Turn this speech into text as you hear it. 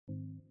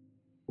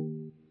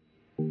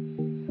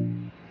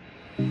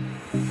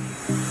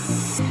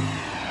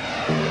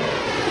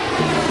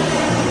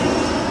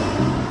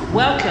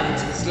Welcome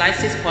to the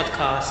Slices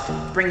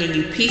podcast, bringing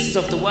you pieces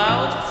of the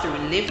world through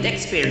lived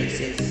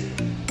experiences.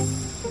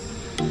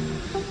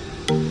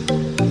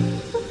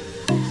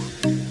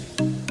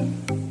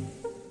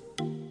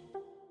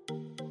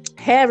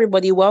 Hey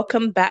everybody,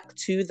 welcome back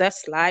to the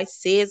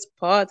Slices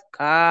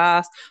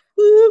podcast.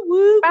 Woo,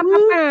 woo, woo.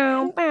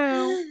 Bow,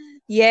 bow.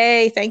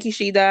 Yay, thank you,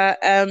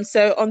 Shida.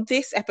 So on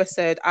this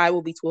episode, I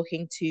will be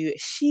talking to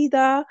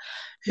Shida,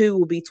 who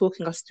will be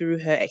talking us through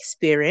her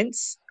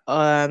experience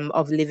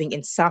of living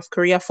in South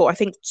Korea for I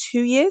think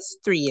 2 years,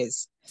 3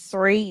 years.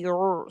 3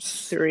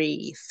 years.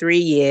 3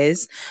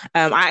 years.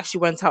 I actually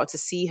went out to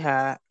see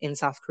her in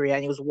South Korea,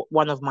 and it was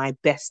one of my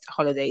best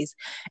holidays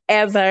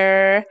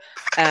ever.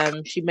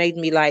 She made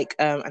me like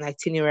an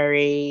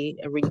itinerary,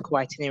 a really cool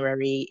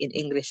itinerary in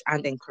English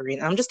and in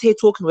Korean. I'm just here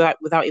talking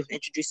without even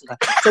introducing her.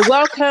 So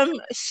welcome,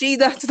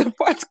 Shida, to the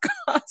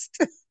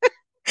podcast.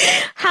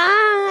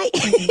 Hi.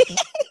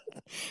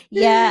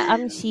 Yeah,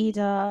 I'm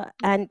Shida,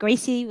 and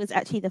Gracie was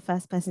actually the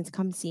first person to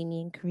come see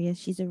me in Korea.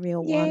 She's a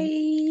real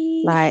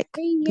one. Like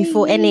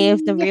before any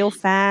of the real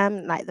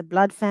fam, like the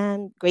blood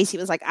fam, Gracie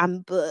was like, I'm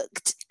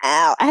booked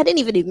out. I hadn't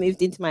even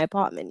moved into my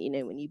apartment,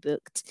 when you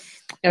booked.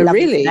 Oh,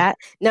 really? That.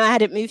 No, I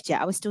hadn't moved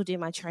yet. I was still doing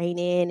my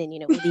training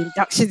and, all the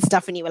induction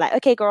stuff. And you were like,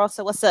 okay, girl,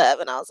 so what's up?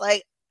 And I was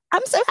like,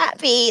 I'm so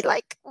happy.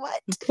 Like, what?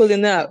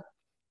 Pulling up.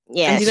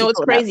 Yeah. And you know what's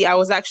crazy? I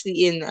was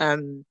actually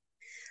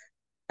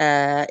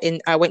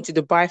I went to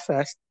Dubai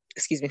first,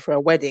 for a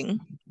wedding.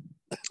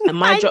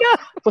 And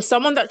for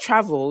someone that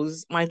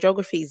travels, my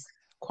geography is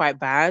quite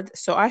bad.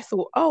 So I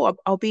thought,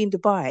 I'll be in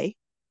Dubai.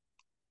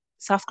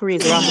 South Korea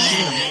is around the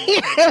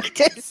corner.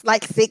 It's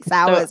like 6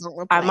 hours.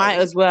 So I might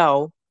as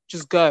well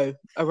just go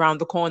around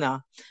the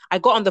corner. I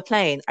got on the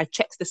plane. I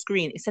checked the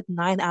screen. It said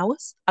 9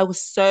 hours. I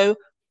was so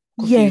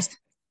confused.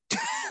 Yeah.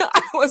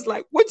 I was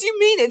like, what do you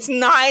mean it's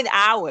 9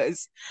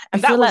 hours?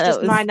 And that was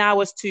just 9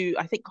 hours to,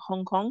 I think,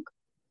 Hong Kong.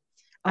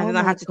 And then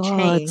I had to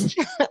change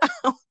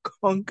Hong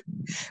Kong,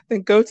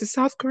 then go to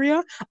South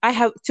Korea.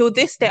 Till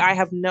this day,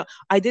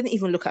 I didn't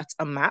even look at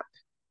a map.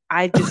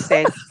 I just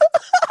said,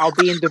 I'll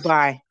be in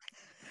Dubai.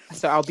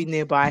 So I'll be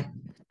nearby.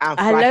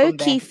 I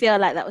low-key feel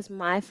like that was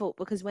my fault,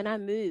 because when I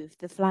moved,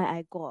 the flight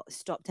I got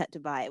stopped at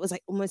Dubai. It was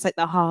like almost like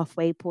the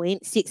halfway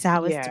point, 6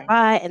 hours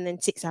Dubai, and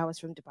then 6 hours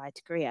from Dubai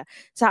to Korea.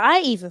 So I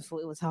even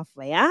thought it was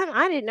halfway.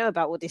 I didn't know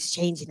about all this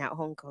changing out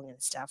Hong Kong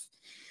and stuff.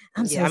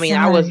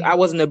 I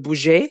wasn't a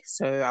bougie,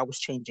 so I was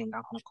changing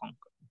out Hong Kong.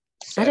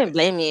 So, I don't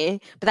blame you,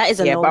 but that is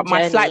a long but my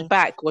journey. flight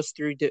back was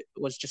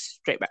was just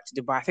straight back to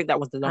Dubai. I think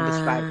that was the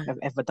longest flight I've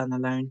ever done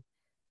alone.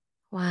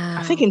 Wow.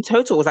 I think in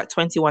total it was like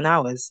 21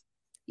 hours.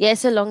 Yeah,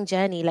 it's a long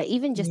journey. Like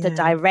even just a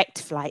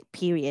direct flight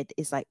period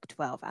is like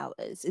 12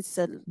 hours. It's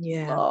a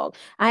long.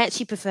 I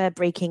actually prefer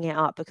breaking it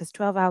up, because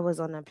 12 hours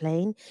on a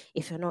plane,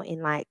 if you're not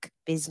in like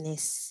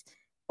business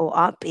or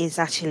up, is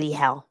actually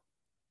hell.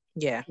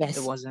 Yeah, yes.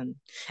 It wasn't.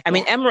 I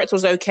mean, Emirates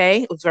was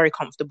okay. It was very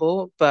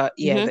comfortable, but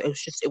it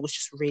was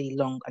just really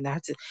long, and I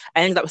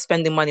ended up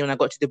spending money when I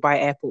got to Dubai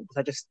airport, because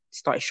I just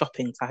started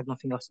shopping, so I had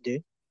nothing else to do.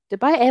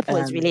 Dubai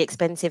airport is really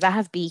expensive. I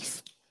have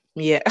beef.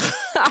 Yeah,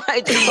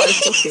 I just started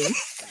shopping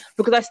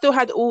because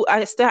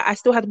I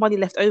still had money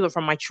left over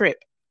from my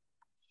trip.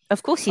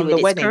 Of course, you would.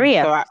 It's wedding.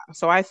 Korea.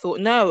 So I thought,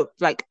 no,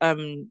 like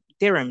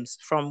dirhams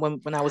from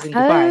when I was in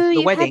Dubai,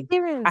 the wedding.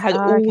 I had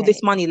all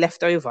this money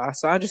left over,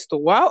 so I just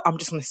thought, well, I'm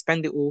just gonna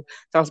spend it all.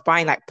 So I was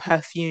buying like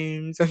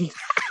perfumes and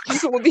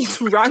just all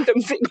these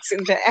random things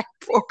in the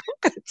airport.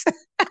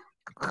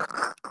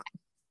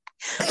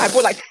 I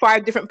bought like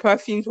 5 different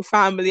perfumes for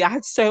family. I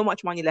had so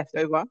much money left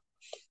over.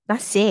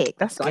 That's sick.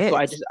 That's good.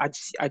 I thought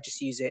I just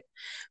use it.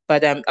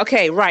 But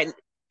okay, right.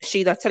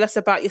 Shida, tell us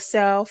about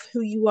yourself, who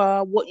you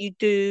are, what you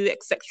do,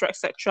 etc.,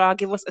 etc.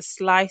 Give us a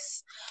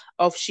slice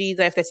of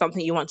Shida. If there's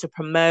something you want to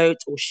promote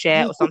or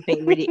share, or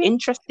something really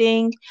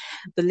interesting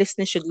the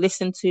listeners should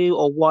listen to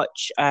or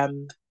watch,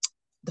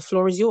 the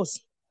floor is yours.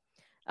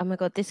 Oh my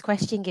God, this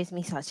question gives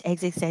me such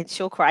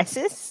existential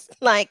crisis.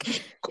 Like,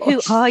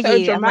 who are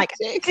you? Dramatic.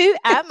 I'm like, who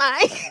am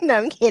I? No,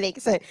 I'm kidding.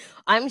 So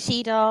I'm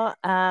Shida,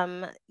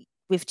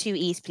 with 2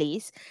 E's,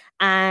 please.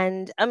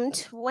 And I'm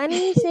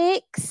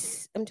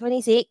 26. I'm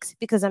 26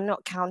 because I'm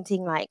not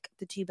counting like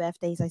the 2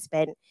 birthdays I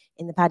spent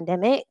in the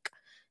pandemic.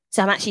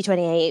 So I'm actually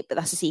 28, but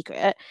that's a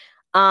secret.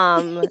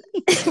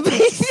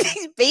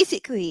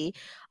 Basically,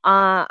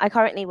 I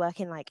currently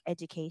work in like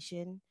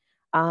education,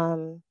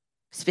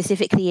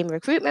 specifically in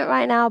recruitment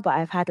right now, but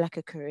I've had like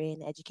a career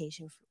in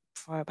education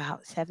for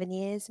about 7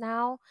 years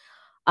now.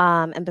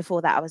 And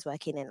before that, I was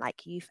working in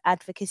like youth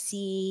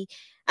advocacy,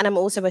 and I'm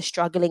also a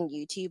struggling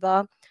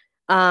YouTuber.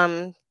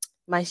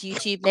 My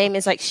YouTube name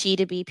is like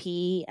Shida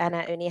BP, and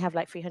I only have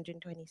like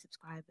 320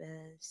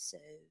 subscribers. So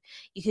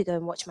you could go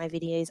and watch my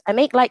videos. I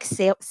make like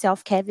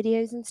self-care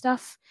videos and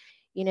stuff,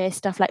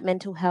 stuff like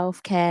mental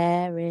health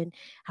care and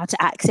how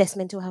to access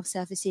mental health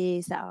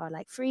services that are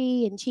like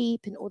free and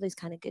cheap and all those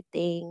kind of good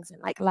things,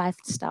 and like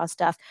lifestyle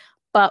stuff.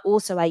 But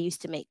also, I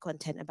used to make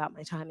content about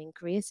my time in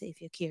Korea. So if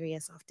you're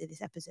curious after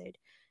this episode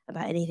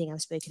about anything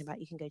I've spoken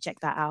about, you can go check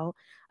that out.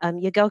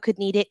 Your girl could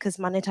need it because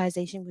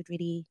monetization would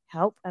really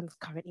help. I'm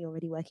currently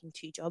already working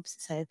 2 jobs.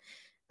 So,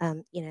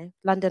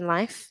 London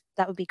life,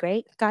 that would be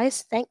great.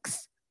 Guys,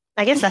 thanks.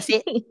 I guess that's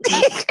it.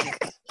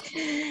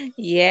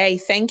 Yay,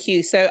 thank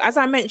you. So, as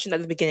I mentioned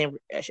at the beginning,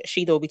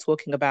 Sheila will be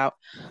talking about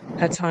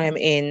her time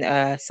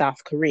in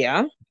South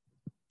Korea.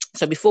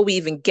 So, before we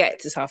even get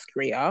to South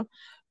Korea,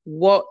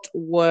 what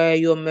were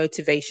your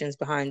motivations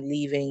behind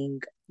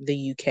leaving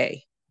the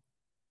UK?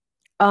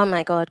 Oh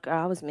my God,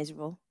 girl, I was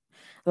miserable.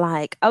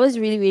 Like, I was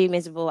really, really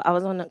miserable. I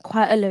was on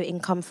quite a low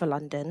income for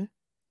London.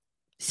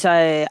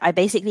 So I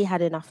basically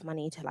had enough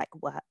money to like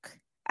work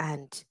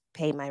and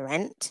pay my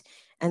rent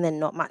and then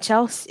not much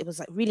else. It was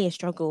like really a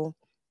struggle.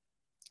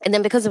 And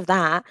then because of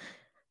that,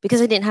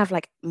 because I didn't have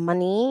like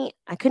money,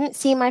 I couldn't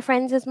see my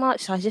friends as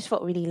much. So I just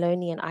felt really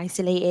lonely and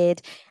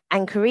isolated.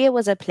 And Korea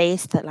was a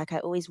place that like I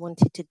always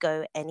wanted to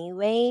go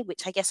anyway,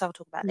 which I guess I'll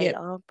talk about Yep,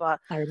 later.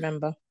 But I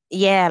remember.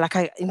 yeah, like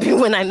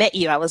when I met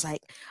you, I was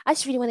like, I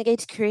just really want to go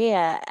to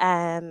Korea.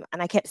 And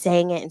I kept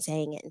saying it and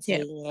saying it and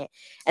Yep. saying it.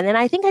 And then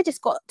I think I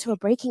just got to a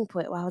breaking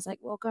point where I was like,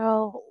 well,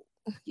 girl,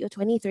 you're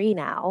 23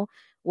 now.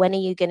 When are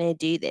you gonna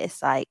do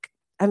this? Like,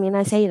 I mean,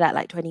 I say that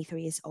like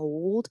 23 is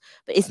old,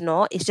 but it's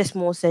not. It's just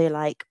more so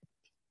like,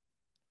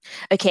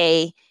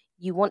 okay,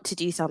 you want to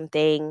do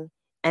something,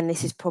 and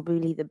this is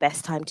probably the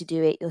best time to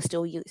do it. You're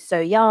still so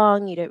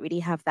young, you don't really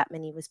have that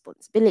many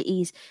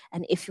responsibilities.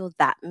 And if you're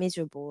that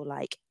miserable,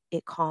 like,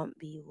 it can't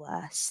be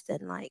worse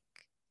than like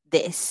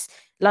this.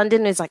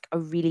 London is like a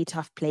really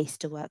tough place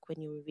to work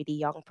when you're a really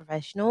young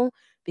professional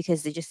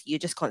because you're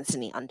just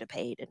constantly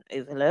underpaid and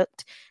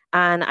overlooked.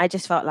 And I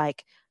just felt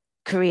like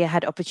Korea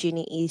had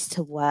opportunities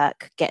to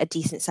work, get a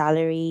decent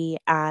salary,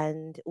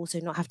 and also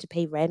not have to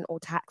pay rent or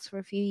tax for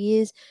a few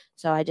years.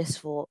 So I just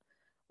thought,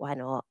 why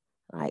not?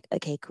 Like,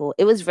 okay, cool.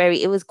 It was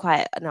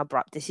quite an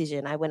abrupt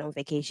decision. I went on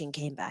vacation,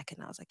 came back,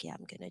 and I was like, yeah,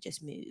 I'm gonna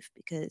just move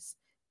because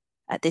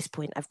at this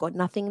point I've got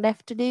nothing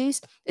left to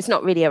lose. It's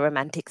not really a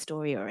romantic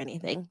story or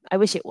anything. I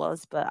wish it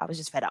was, but I was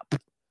just fed up.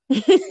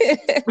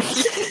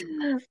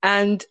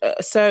 And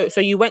so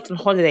you went on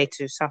holiday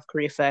to South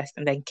Korea first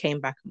and then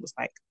came back and was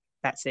like,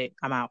 that's it,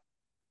 I'm out.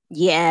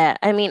 Yeah,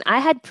 I mean, I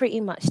had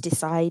pretty much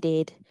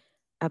decided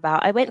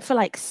I went for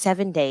like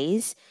 7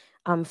 days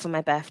for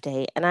my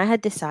birthday, and I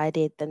had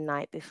decided the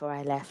night before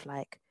I left,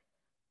 like,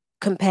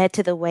 compared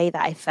to the way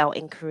that I felt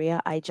in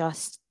Korea, I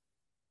just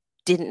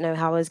didn't know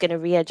how I was going to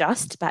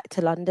readjust back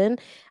to London.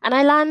 And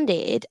I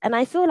landed, and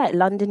I feel like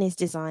London is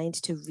designed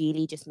to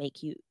really just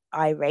make you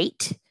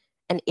irate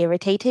and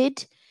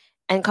irritated.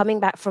 And coming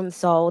back from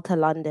Seoul to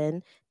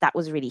London, that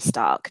was really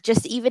stark.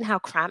 Just even how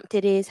cramped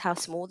it is, how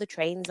small the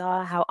trains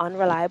are, how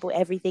unreliable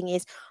everything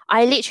is.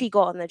 I literally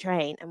got on the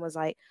train and was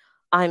like,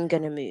 I'm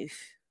going to move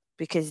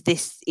because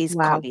this is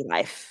can't Wow. be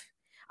life.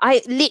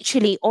 I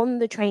literally on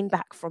the train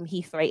back from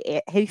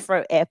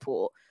Heathrow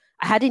Airport,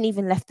 I hadn't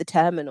even left the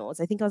terminals.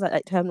 I think I was at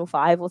like Terminal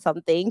 5 or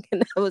something,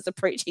 and I was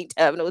approaching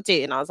Terminal 2,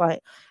 and I was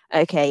like,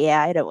 okay,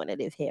 yeah, I don't want to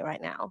live here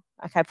right now.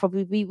 Like, I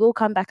probably will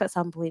come back at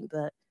some point,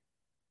 but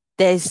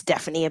there's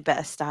definitely a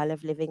better style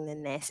of living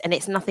than this. And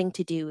it's nothing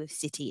to do with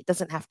city. It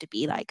doesn't have to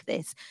be like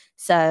this.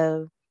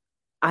 So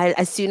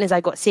as soon as I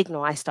got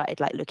Signal, I started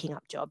like looking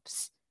up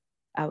jobs.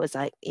 I was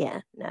like,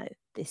 yeah, no,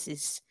 this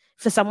is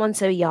for someone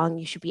so young.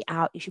 You should be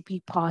out, you should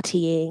be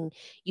partying,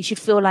 you should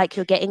feel like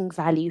you're getting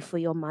value for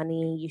your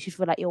money, you should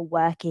feel like you're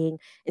working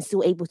and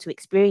still able to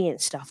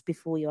experience stuff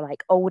before you're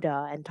like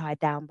older and tied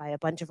down by a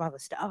bunch of other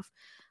stuff.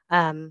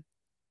 So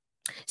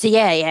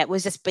yeah, it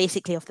was just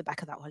basically off the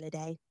back of that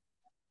holiday.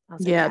 I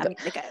was like, Yeah. yeah, I'm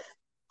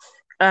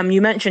gonna go.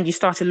 You mentioned you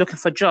started looking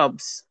for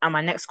jobs, and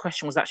my next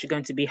question was actually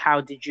going to be, how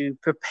did you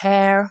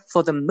prepare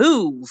for the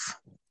move?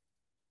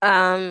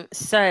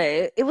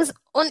 So it was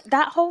on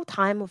that whole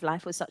time of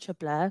life was such a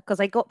blur because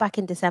I got back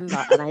in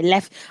December and I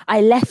left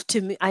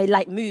I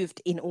like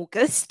moved in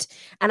August,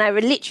 and I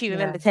literally Yeah.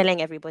 remember telling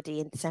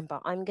everybody in December,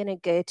 I'm gonna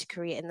go to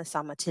Korea in the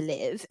summer to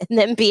live, and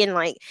then being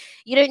like,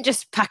 you don't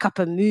just pack up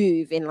a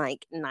move in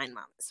like 9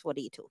 months. What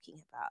are you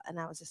talking about?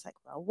 And I was just like,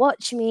 well,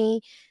 watch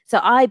me.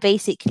 So I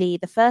basically,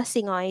 the first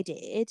thing I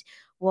did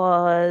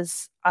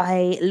was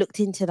I looked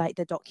into like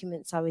the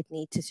documents I would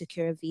need to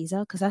secure a visa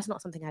because that's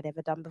not something I'd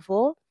ever done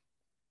before.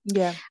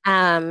 Yeah.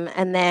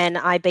 And then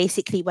I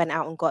basically went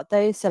out and got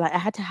those. So like I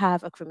had to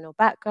have a criminal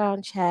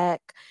background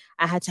check.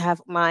 I had to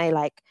have my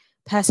like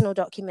personal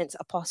documents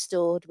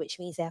apostilled, which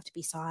means they have to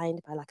be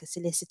signed by like a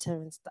solicitor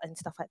and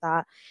stuff like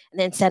that, and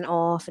then sent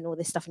off and all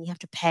this stuff, and you have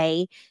to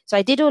pay. So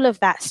I did all of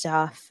that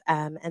stuff.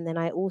 And then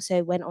I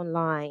also went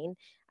online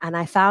and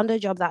I found a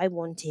job that I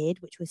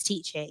wanted, which was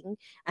teaching.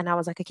 And I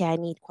was like, okay, I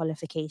need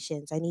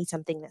qualifications. I need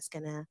something that's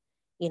gonna,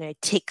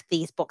 tick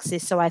these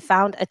boxes. So I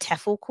found a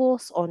TEFL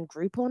course on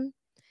Groupon.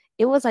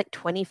 It was like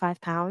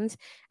 £25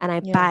 and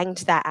I Yeah. banged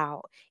that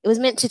out. It was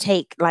meant to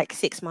take like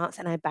 6 months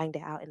and I banged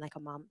it out in like a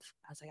month.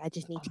 I was like, I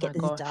just need Oh to my get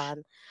this gosh.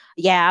 done.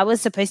 Yeah, I was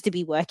supposed to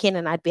be working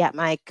and I'd be at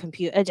my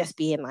computer just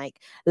being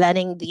like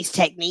learning these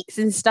techniques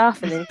and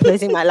stuff and then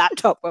closing my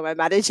laptop when my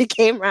manager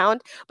came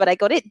round. But I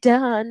got it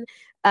done.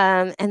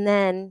 And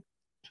then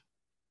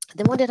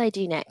what did I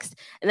do next?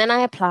 And then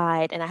I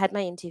applied and I had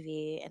my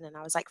interview and then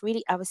I was like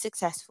I was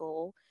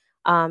successful.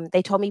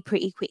 They told me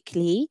pretty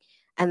quickly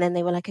and then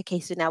they were like, okay,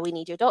 so now we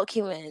need your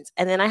documents.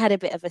 And then I had a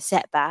bit of a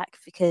setback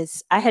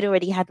because I had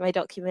already had my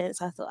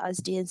documents. I thought I was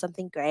doing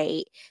something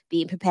great,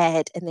 being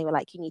prepared. And they were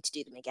like, you need to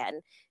do them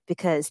again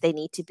because they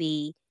need to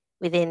be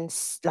within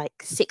like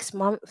 6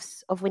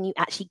 months of when you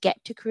actually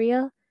get to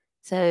Korea.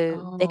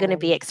 So they're going to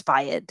be Oh,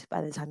 expired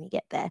by the time you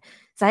get there.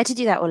 So I had to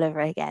do that all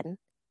over again,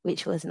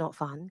 which was not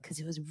fun because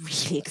it was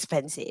really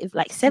expensive,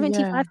 like yeah.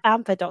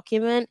 £75 per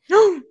document.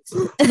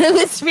 It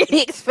was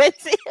really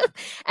expensive.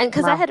 And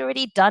because I Wow. had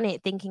already done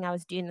it thinking I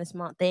was doing the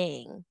smart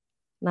thing,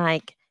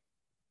 like,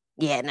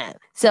 yeah, no.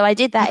 So I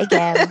did that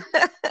again.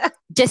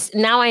 Just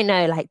now I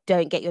know, like,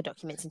 don't get your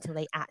documents until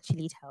they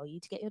actually tell you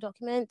to get your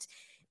documents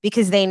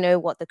because they know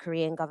what the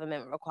Korean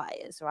government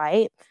requires,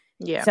 right?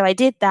 Yeah. So I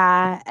did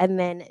that. And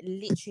then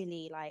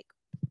literally, like,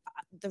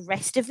 the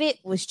rest of it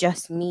was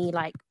just me,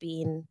 like,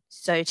 being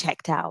so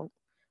checked out.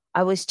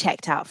 I was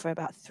checked out for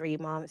about 3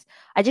 months.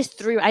 I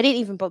didn't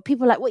even, but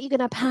people were like, what are you going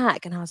to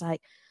pack? And I was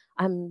like,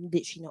 I'm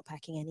literally not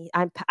packing any.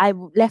 I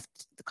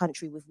left the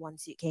country with one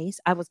suitcase.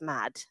 I was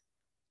mad.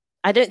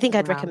 I don't think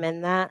I'd Wow.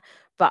 recommend that,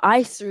 but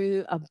I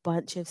threw a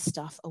bunch of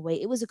stuff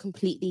away. It was a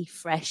completely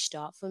fresh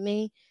start for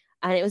me.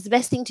 And it was the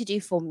best thing to do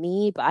for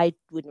me, but I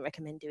wouldn't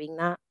recommend doing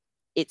that.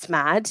 It's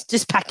mad.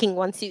 Just packing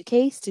one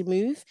suitcase to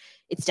move.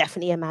 It's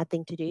definitely a mad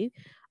thing to do.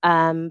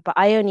 But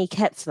I only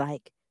kept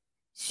like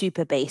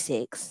super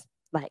basics,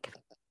 like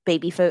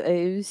baby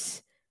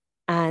photos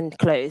and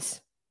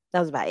clothes. That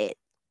was about it.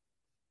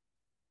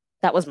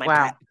 That was my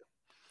Wow. prep.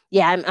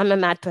 Yeah, I'm a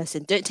mad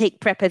person. Don't take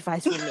prep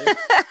advice from me.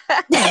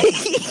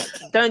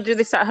 Don't do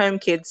this at home,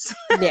 kids.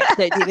 Yeah,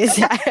 don't do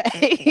this.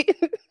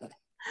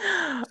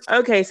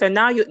 Okay, so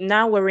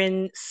now we're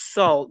in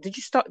Seoul. Did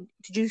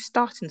you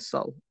start in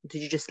Seoul?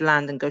 Did you just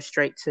land and go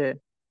straight to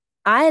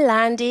I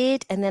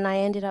landed and then I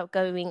ended up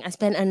I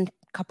spent a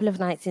couple of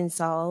nights in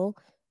Seoul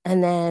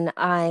and then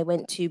I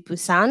went to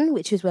Busan,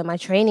 which is where my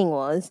training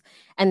was,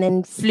 and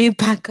then flew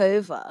back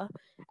over.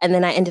 And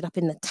then I ended up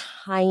in the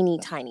tiny,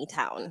 tiny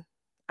town,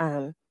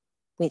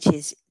 which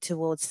is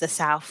towards the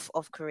south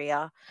of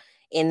Korea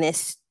in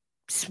this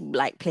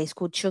like place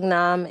called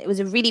Chungnam. It was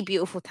a really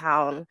beautiful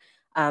town,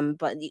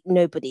 but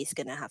nobody's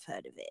going to have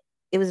heard of it.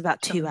 It was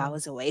about two Cheongnam?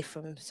 hours away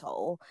from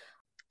Seoul.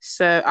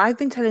 So I've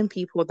been telling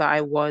people that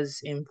I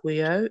was in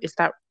Puyo. Is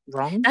that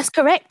wrong? That's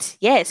correct.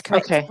 Yeah, it's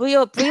correct. Okay.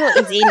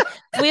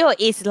 Puyo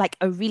is like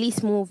a really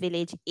small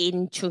village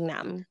in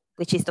Chungnam,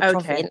 which is the Okay.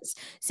 province.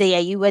 So yeah,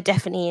 you were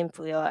definitely in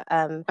Puyo.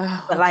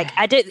 Oh, But like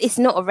okay. it's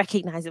not a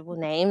recognizable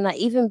name. Like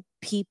even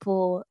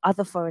people,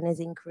 other foreigners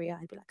in Korea,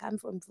 I'd be like, I'm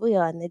from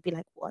Puyo, and they'd be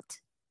like, what?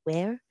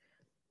 Where?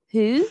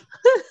 Who?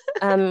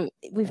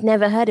 We've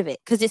never heard of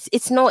it because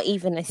it's not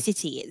even a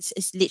city.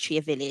 It's literally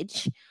a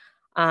village.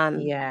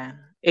 Um, Yeah.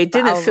 It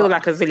but didn't feel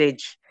like a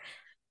village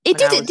it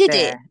when I did it, was did it?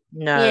 there.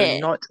 No, Yeah.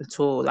 not at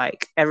all.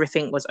 Like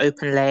everything was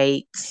open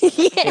late.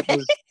 It Yeah.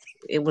 was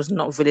it was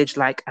not village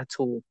like at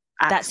all.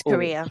 At That's all.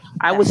 Korea.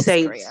 I would That's just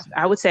say Korea.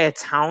 I would say a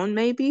town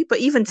maybe, but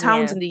even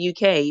towns Yeah. in the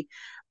UK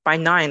by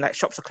 9, like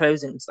shops are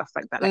closing and stuff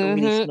like that, like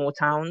really Mm-hmm. small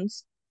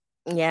towns.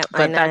 Yeah,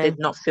 I But that know. did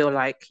not feel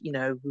like,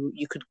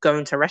 you could go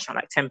into a restaurant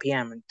like 10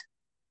 p.m. and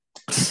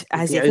it'd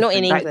As be if not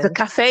in open. Like the England.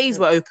 cafes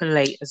were open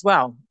late as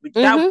well.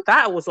 That Mm-hmm.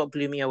 that was what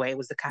blew me away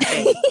was the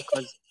cafes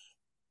because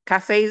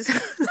cafes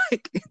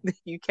like in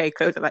the UK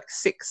close at like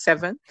 6,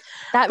 7.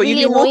 That But you'd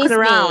really be walking annoys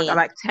around at me.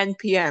 like 10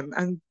 p.m.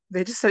 and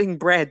they're just selling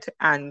bread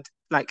and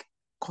like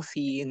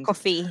coffee and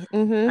Coffee.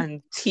 Mm-hmm.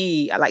 and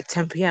tea at like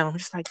 10 p.m. I'm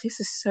just like, this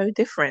is so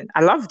different.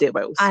 I loved it,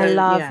 but it was I so,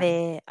 love yeah.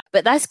 it.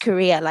 But that's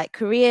Korea. Like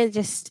Korea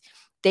just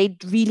they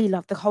really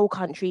love the whole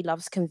country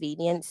loves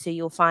convenience. So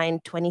you'll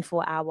find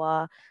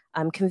 24-hour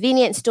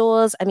convenience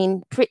stores. I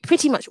mean,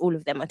 pretty much all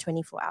of them are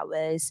 24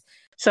 hours.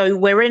 So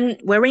we're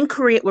in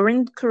Korea. We're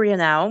in Korea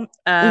now.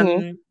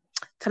 Mm-hmm.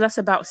 Tell us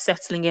about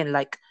settling in.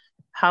 Like,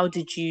 how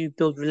did you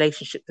build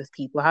relationship with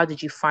people? How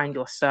did you find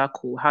your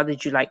circle? How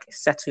did you like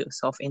settle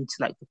yourself into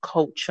like the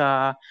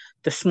culture,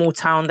 the small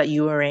town that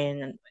you were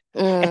in, and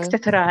Mm.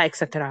 etc.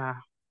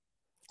 etc.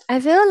 I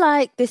feel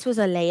like this was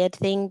a layered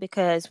thing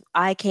because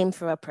I came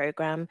through a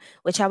program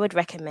which I would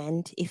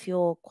recommend if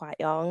you're quite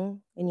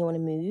young and you want to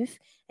move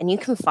and you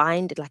can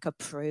find like a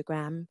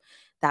program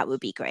that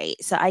would be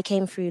great. So I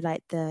came through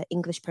like the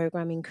English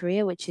program in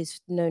Korea, which is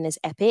known as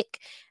EPIC.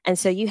 And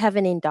so you have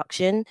an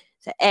induction.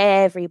 So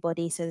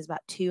everybody, so there's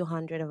about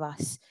 200 of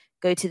us,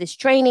 go to this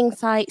training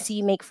site. So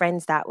you make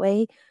friends that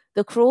way.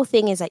 The cruel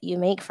thing is that you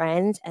make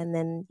friends and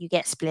then you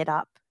get split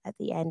up at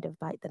the end of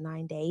like the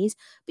 9 days,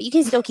 but you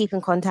can still keep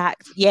in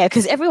contact. Yeah,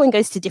 because everyone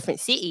goes to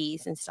different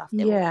cities and stuff.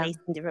 They're all Yeah. based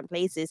in different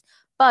places,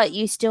 but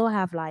you still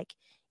have like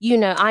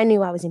I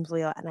knew I was in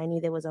Buyeo and I knew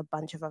there was a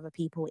bunch of other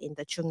people in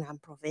the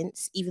Chungnam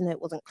province, even though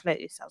it wasn't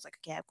close. I was like,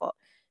 okay, I've got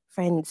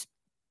friends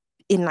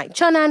in like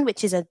Cheonan,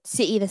 which is a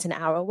city that's an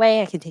hour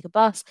away. I can take a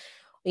bus,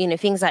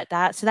 things like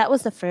that. So that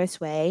was the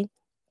first way.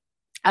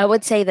 I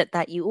would say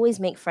that you always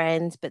make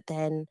friends, but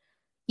then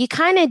you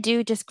kind of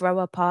do just grow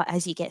apart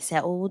as you get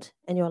settled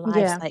and your lives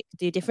Yeah. like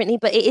do differently.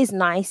 But it is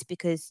nice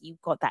because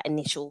you've got that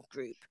initial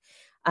group.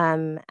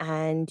 And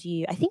I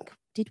think,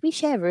 did we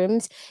share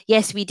rooms?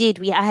 Yes, we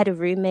did. I had a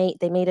roommate.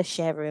 They made us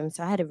share rooms.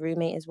 So I had a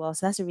roommate as well.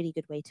 So that's a really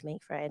good way to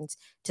make friends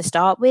to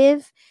start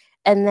with.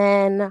 And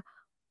then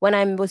when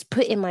I was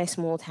put in my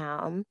small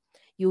town,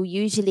 you'll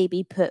usually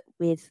be put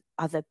with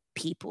other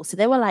people. So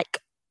there were like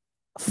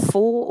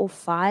 4 or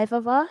 5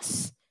 of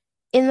us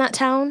in that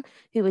town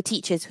who were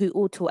teachers who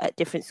all taught at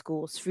different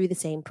schools through the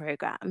same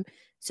program.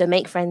 So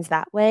make friends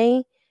that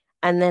way.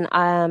 And then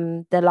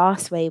the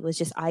last way was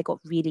just I got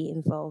really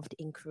involved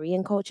in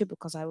Korean culture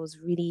because I was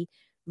really,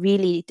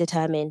 really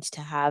determined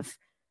to have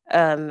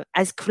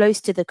as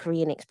close to the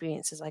Korean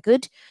experience as I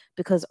could,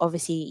 because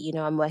obviously,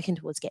 I'm working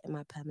towards getting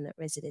my permanent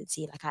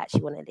residency. Like I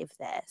actually want to live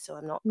there. So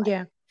I'm not like,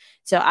 Yeah.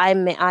 so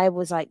I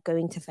was like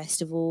going to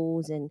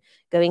festivals and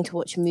going to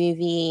watch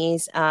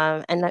movies,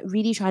 and like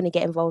really trying to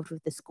get involved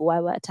with the school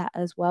I worked at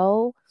as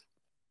well,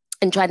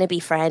 and trying to be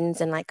friends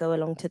and like go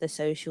along to the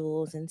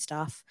socials and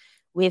stuff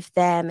with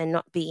them and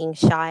not being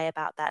shy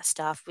about that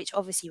stuff, which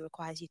obviously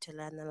requires you to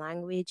learn the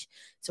language.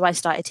 So I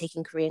started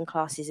taking Korean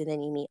classes, and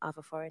then you meet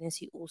other foreigners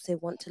who also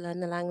want to learn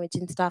the language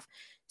and stuff.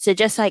 So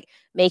just like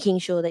making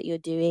sure that you're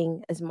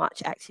doing as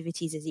much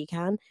activities as you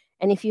can.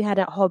 And if you had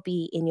a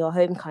hobby in your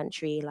home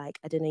country, like,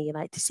 I don't know, you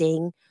like to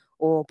sing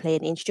or play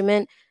an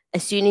instrument,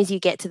 as soon as you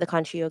get to the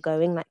country you're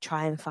going, like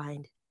try and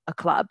find a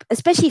club,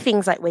 especially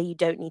things like where you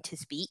don't need to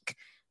speak.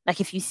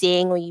 Like if you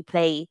sing or you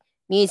play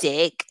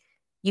music,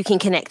 you can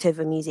connect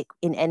over music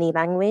in any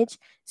language.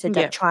 So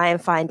try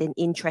and find an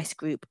interest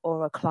group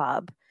or a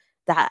club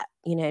that,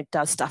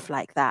 does stuff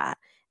like that.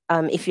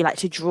 If you like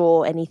to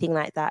draw, anything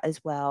like that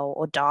as well,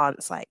 or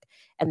dance, like,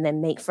 and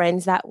then make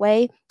friends that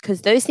way,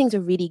 because those things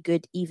are really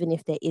good even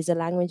if there is a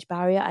language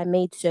barrier. I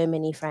made so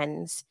many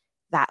friends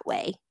that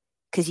way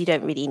because you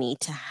don't really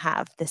need to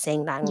have the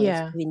same language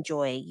to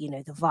enjoy,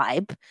 the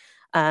vibe.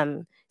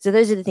 So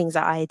those are the things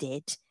that I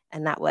did,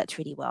 and that worked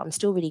really well. I'm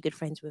still really good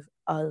friends with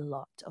a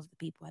lot of the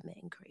people I met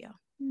in Korea.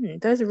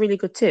 Those are really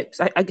good tips.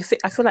 I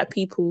feel like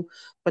people,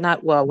 when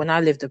I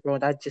lived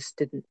abroad, I just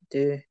didn't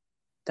do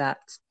that.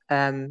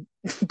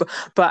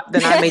 But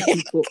then I made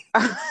people.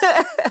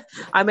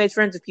 I made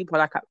friends with people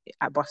like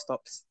at bus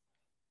stops.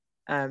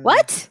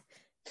 What?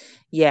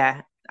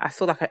 Yeah, I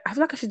feel like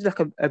I should do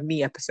like a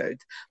me episode.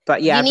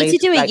 But yeah, you need to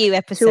do a you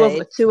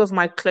episode. Two of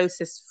my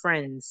closest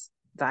friends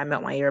that I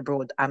met my year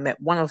abroad. I met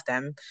one of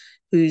them,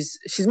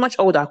 she's much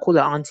older. I call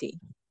her auntie.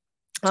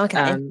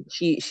 Okay.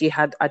 She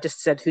had. I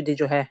just said, "Who did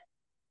your hair?"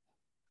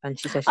 And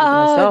she said she did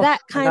herself.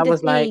 That kind and I of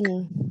was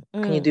thing.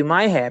 Like, "Can you do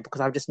my hair?"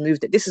 Because I've just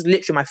moved it. This is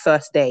literally my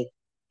first day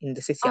in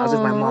the city. I was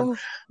with my mom.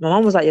 My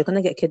mom was like, "You're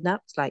gonna get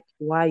kidnapped. Like,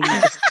 why are you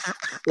just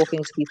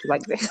talking to people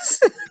like this?"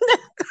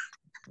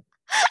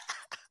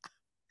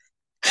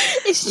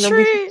 It's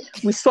true.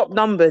 We swapped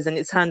numbers, and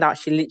it turned out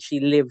she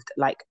literally lived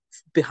like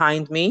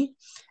behind me,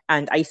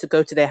 and I used to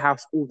go to their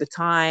house all the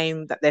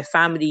time. That their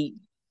family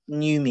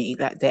knew me,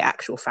 like their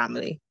actual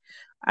family.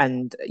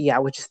 And yeah, I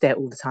was just there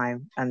all the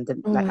time. And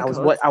I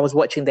was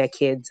watching their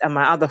kids. And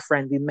my other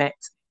friend, we met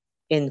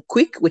in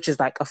Quick, which is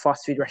like a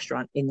fast food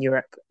restaurant in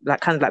Europe,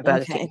 like kind of like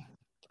Burger King.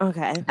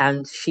 Okay.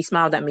 And she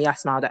smiled at me, I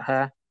smiled at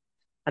her,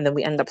 and then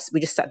we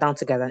just sat down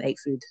together and ate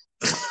food.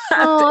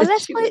 Oh,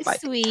 that's quite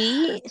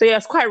sweet. So yeah,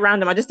 it's quite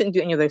random. I just didn't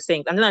do any of those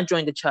things. And then I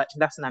joined the church,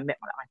 and that's when I met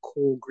my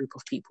core group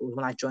of people.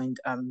 When I joined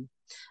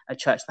a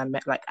church, and I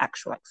met like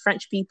actual like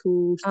French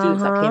people,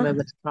 students that came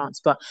over to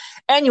France. But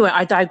anyway,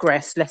 I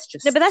digress.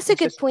 But that's a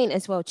good point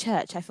as well.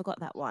 Church, I forgot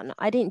that one.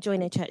 I didn't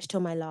join a church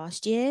till my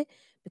last year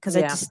because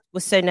I just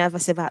was so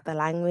nervous about the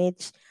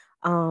language.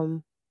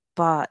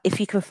 But if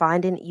you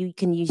can you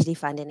can usually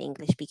find an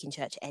English speaking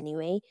church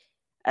anyway.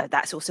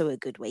 That's also a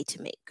good way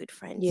to make good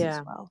friends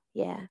as well.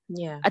 Yeah.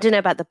 I don't know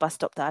about the bus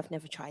stop though. I've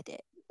never tried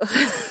it.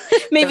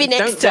 Maybe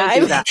next time. Don't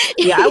do that.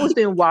 Yeah, I was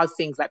doing wild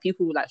things. Like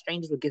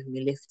strangers were giving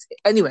me lifts.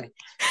 Anyway,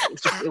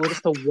 it was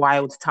just a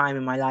wild time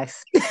in my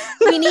life.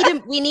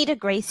 we need a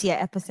Gracia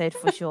episode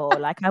for sure.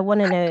 Like I want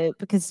to know,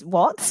 because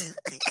what?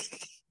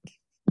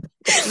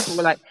 People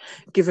were like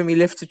giving me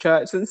lifts to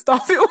church and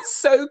stuff. It was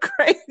so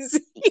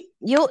crazy.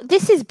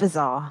 This is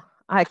bizarre.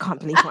 I can't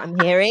believe what I'm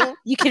hearing.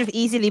 You could have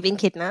easily been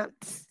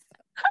kidnapped.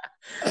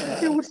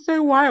 It was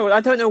so wild.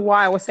 I don't know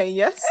why I was saying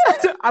yes.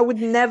 I would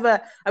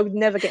never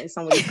get in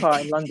somebody's car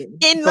in London.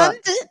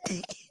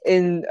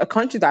 In a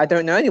country that I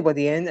don't know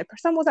anybody in.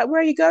 Someone was like,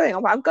 "Where are you going?"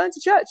 I'm like, "I'm going to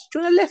church. Do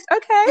you want a lift?"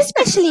 Okay.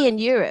 Especially in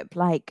Europe,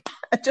 like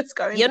just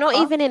going. You're not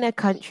even in a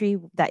country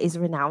that is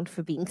renowned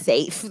for being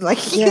safe. Like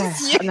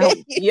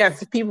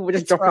so people were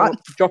just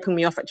dropping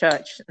me off at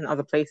church and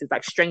other places,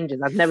 like strangers.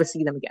 I've never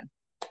seen them again.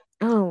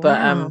 Oh, but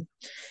wow.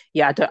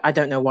 Yeah, I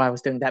don't know why I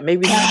was doing that.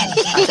 Maybe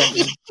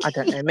I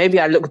don't know. Maybe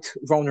I looked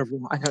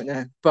vulnerable. I don't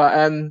know.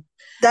 But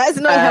That's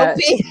not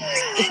helping.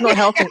 it's not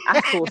helping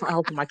at all. It's not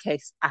helping my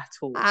case at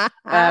all.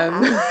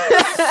 Um,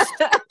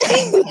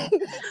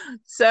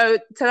 so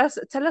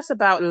tell us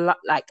about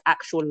like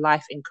actual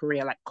life in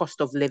Korea, like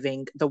cost of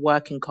living, the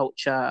working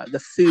culture, the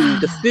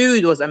food. The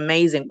food was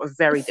amazing, but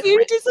very Food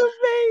different. is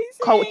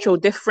amazing. Cultural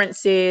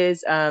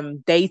differences,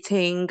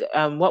 dating.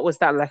 What was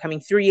that like? I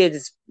mean, 3 years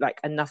is like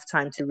enough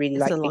time to really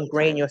It's like a long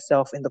ingrain time.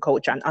 yourself in the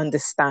culture and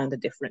understand the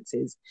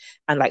differences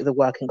and like the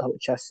working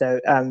culture. So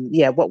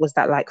yeah, what was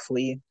that like for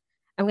you?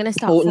 I'm gonna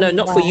start Or no, from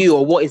not for you,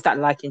 or what is that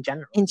like in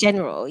general? in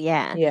general,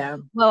 yeah. Yeah.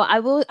 Well, I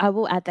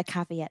will add the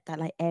caveat that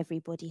like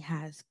everybody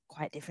has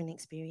quite different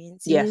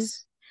experiences.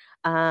 Yes.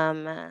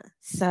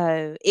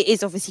 So it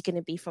is obviously going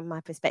to be from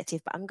my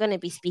perspective, but I'm going to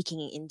be speaking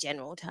in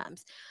general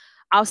terms.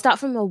 I'll start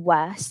from the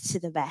worst to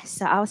the best.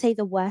 So I'll say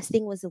the worst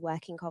thing was the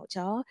working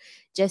culture,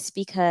 just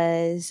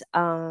because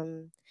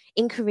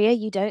in Korea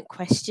you don't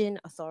question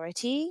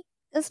authority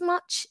as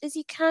much as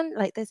you can.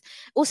 Like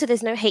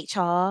there's no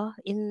HR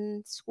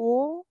in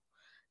school.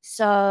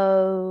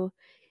 So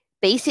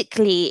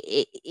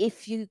basically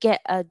if you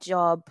get a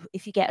job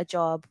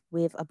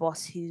with a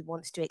boss who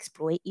wants to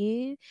exploit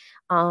you,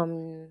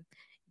 um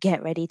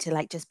get ready to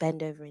like just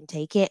bend over and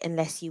take it,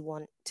 unless you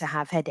want to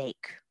have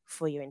headache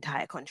for your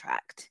entire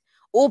contract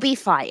or be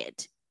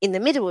fired in the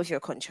middle of your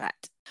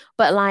contract.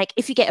 But like Gosh.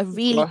 if you get a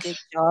really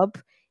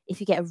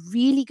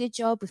good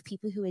job with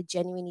people who are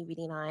genuinely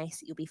really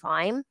nice, you'll be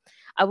fine.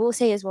 I will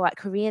say as well, like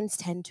Koreans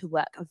tend to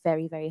work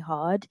very, very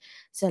hard.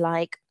 So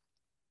like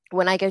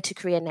when I go to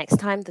Korea next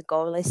time, the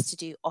goal is to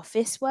do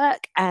office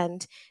work,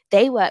 and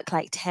they work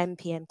like 10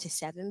 p.m. to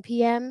 7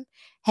 p.m.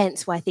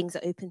 Hence why things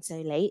are open so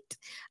late,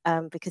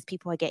 because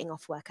people are getting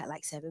off work at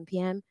like 7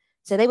 p.m.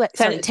 So they work,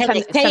 sorry, 10, 10,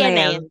 10, 10 10 a.m.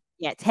 a.m.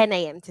 Yeah, 10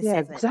 a.m. to Yeah,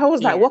 7 because I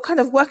was like, p.m. what kind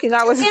of working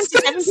hours 10 a.m. is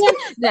to 7 p.m.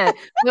 this? No,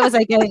 where was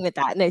I going with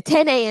that? No,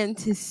 10 a.m.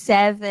 to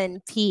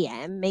 7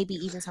 p.m., maybe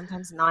even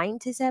sometimes 9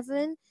 to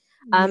 7.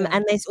 Yeah.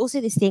 And there's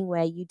also this thing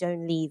where you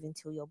don't leave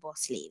until your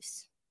boss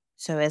leaves.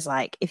 So it's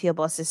like if your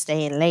boss is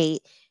staying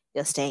late,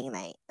 you're staying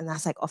late. And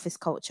that's like office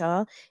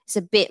culture. It's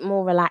a bit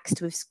more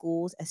relaxed with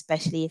schools,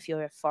 especially if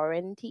you're a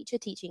foreign teacher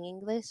teaching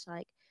English.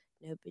 Like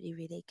nobody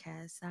really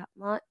cares that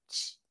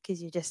much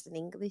because you're just an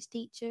English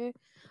teacher.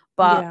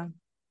 But Yeah.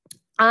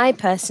 I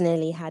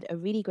personally had a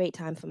really great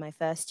time for my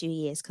first 2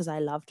 years because I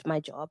loved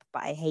my job,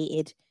 but I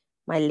hated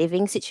my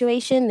living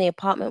situation. The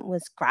apartment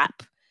was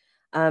crap,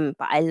 but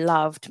I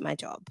loved my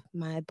job.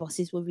 My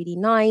bosses were really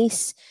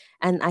nice,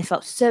 and I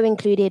felt so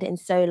included and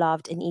so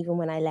loved. And even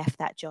when I left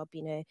that job,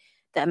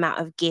 the amount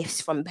of gifts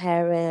from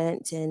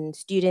parents and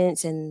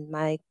students and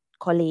my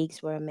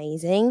colleagues were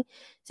amazing.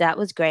 So that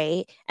was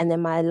great. And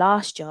then my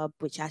last job,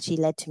 which actually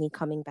led to me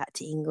coming back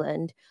to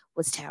England,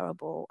 was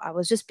terrible. I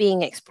was just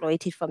being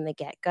exploited from the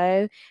get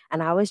go.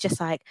 And I was just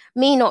like,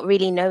 me not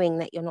really knowing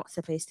that you're not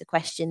supposed to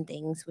question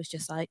things, was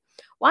just like,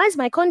 why is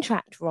my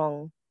contract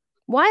wrong?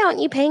 Why aren't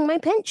you paying my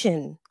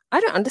pension? I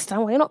don't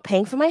understand why you're not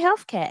paying for my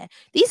healthcare.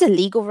 These are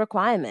legal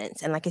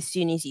requirements. And like as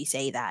soon as you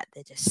say that,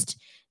 they're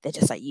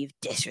just like, you've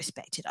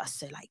disrespected us.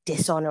 So like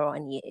dishonor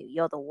on you.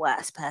 You're the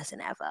worst person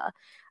ever.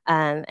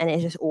 And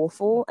it's just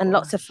awful. And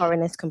lots of Gosh.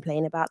 foreigners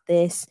complain about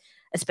this,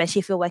 especially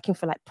if you're working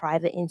for like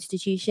private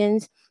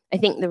institutions. I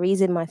think the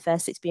reason my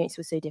first experience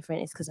was so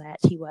different is because I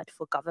actually worked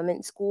for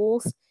government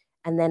schools.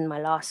 And then my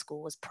last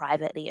school was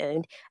privately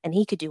owned, and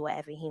he could do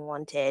whatever he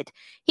wanted.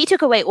 He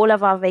took away all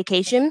of our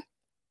vacation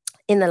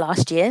in the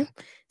last year.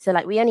 So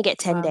like we only get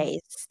 10 Wow.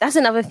 days. That's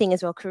another thing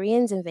as well.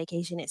 Koreans in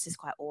vacation, it's just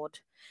quite odd.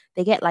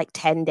 They get like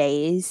 10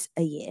 days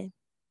a year,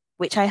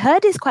 which I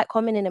heard is quite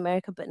common in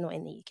America, but not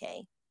in the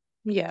UK.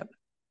 Yeah.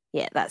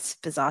 Yeah, that's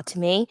bizarre to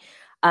me.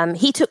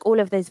 He took all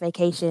of those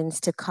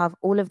vacations to cover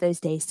all of those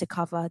days to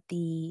cover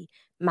the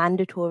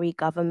mandatory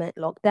government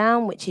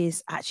lockdown, which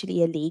is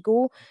actually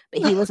illegal.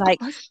 But he was like,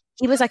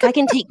 Gosh. I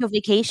can take your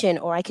vacation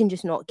or I can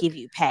just not give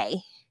you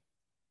pay.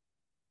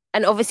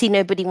 And obviously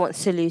nobody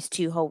wants to lose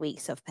 2 whole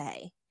weeks of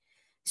pay.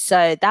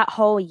 So that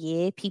whole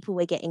year, people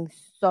were getting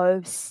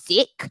so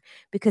sick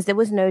because there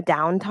was no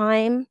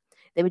downtime.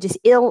 They were just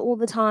ill all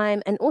the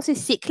time. And also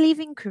sick leave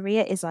in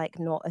Korea is like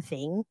not a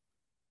thing.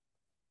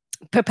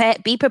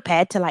 Be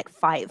prepared to like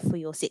fight for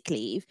your sick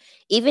leave.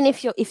 Even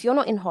if you're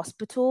not in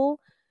hospital,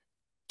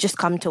 just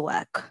come to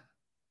work.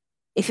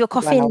 If you're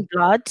Wow. coughing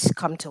blood,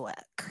 come to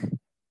work.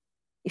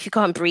 If you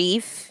can't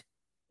breathe,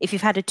 if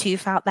you've had a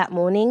tooth out that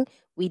morning,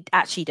 we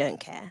actually don't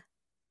care.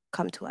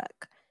 Come to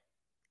work.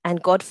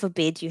 And God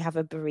forbid you have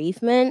a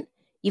bereavement,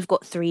 you've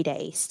got 3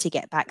 days to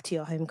get back to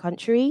your home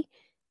country,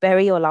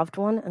 bury your loved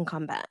one, and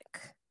come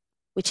back,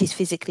 which is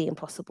physically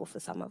impossible for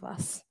some of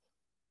us.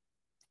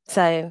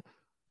 So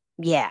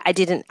yeah, I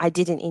didn't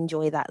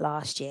enjoy that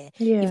last year.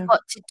 You've Yeah.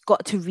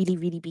 got to really,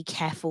 really be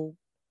careful.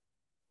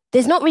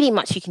 There's not really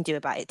much you can do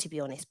about it, to be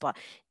honest, but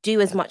do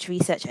as much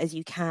research as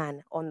you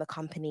can on the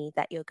company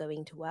that you're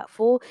going to work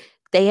for.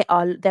 There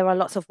are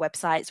lots of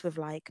websites with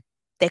like,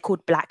 they're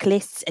called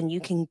blacklists, and you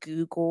can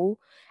Google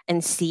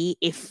and see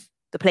if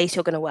the place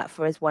you're going to work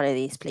for is one of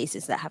these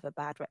places that have a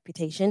bad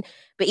reputation.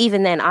 But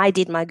even then, I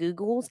did my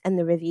Googles and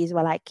the reviews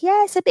were like,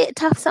 yeah, it's a bit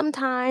tough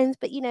sometimes,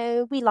 but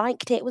we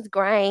liked it. It was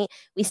great.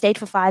 We stayed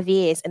for 5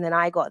 years. And then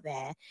I got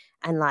there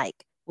and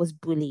like was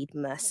bullied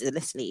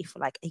mercilessly for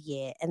like a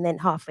year. And then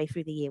halfway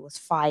through the year was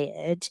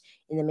fired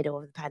in the middle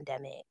of the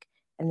pandemic.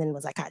 And then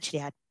was like,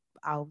 actually,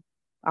 I'll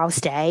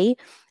stay.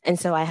 And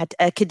so I had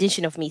a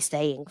condition of me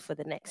staying for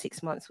the next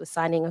 6 months was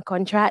signing a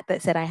contract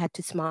that said I had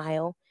to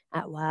smile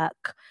at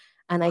work,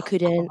 and I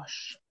couldn't.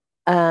 Gosh.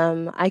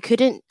 I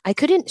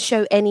couldn't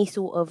show any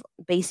sort of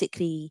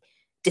basically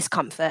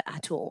discomfort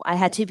at all. I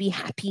had to be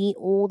happy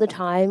all the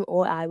time,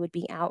 or I would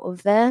be out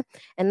of there,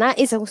 and that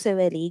is also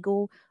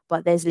illegal.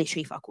 But there's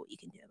literally fuck all you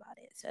can do about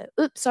it. So,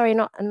 oops, sorry,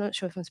 I'm not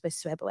sure if I'm supposed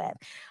to swear,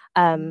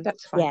 but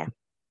That's fine. yeah.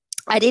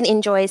 I didn't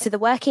enjoy it. So the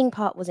working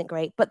part wasn't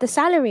great, but the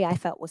salary I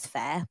felt was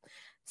fair.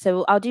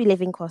 So I'll do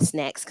living costs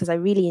next because I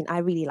really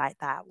like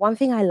that. One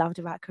thing I loved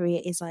about Korea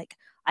is like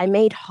I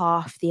made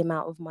half the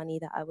amount of money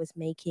that I was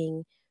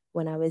making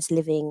when I was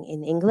living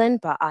in England,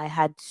 but I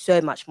had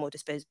so much more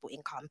disposable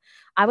income.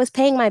 I was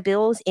paying my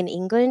bills in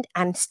England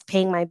and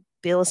paying my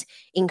bills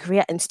in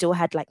Korea and still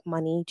had like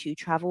money to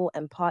travel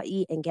and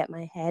party and get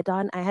my hair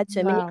done. I had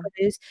so many Wow.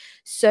 clothes,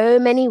 so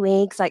many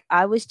wigs. Like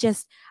I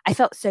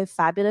felt so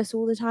fabulous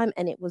all the time,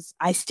 and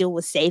I still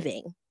was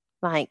saving.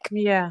 Like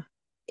Yeah.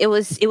 it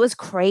was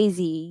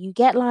crazy. You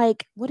get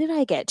like, what did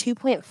I get?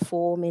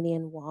 2.4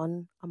 million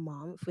won a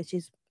month, which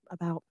is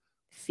about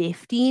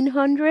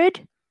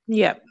 1,500,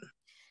 Yep.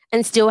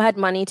 and still had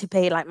money to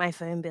pay like my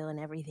phone bill and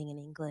everything in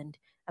England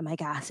and my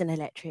gas and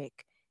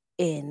electric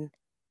in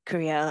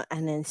Korea,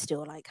 and then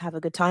still like have a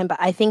good time. But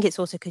I think it's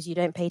also because you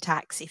don't pay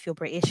tax if you're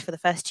British for the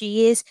first 2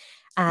 years,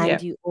 and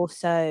Yep. you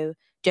also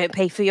don't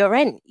pay for your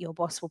rent. Your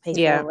boss will pay for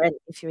Yeah. your rent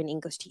if you're an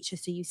English teacher,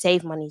 so you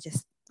save money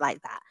just like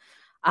that.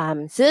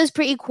 So it was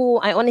pretty cool.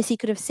 I honestly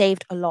could have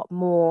saved a lot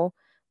more,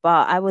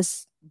 but I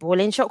was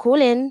balling shot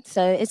calling,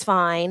 so it's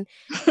fine.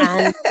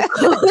 And of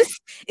course,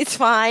 it's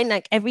fine.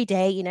 Like every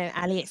day,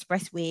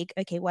 AliExpress wig,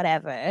 okay,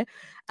 whatever.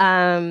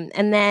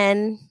 And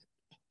then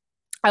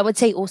I would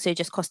say also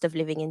just cost of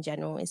living in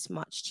general is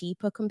much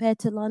cheaper compared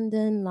to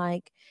London.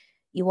 Like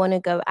you want to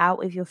go out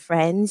with your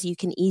friends, you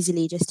can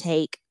easily just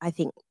take, I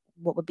think,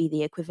 what would be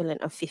the equivalent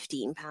of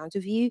 £15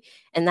 with you,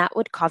 and that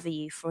would cover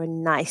you for a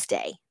nice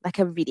day, like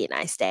a really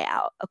nice day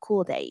out, a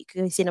cool day. You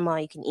can go to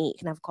cinema, you can eat, you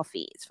can have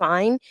coffee. It's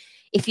fine.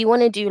 If you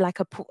want to do like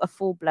a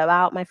full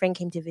blowout, my friend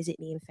came to visit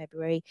me in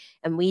February,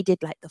 and we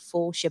did like the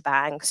full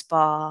shebang,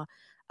 spa,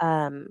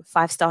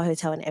 5-star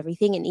hotel, and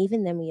everything. And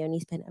even then, we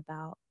only spent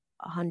about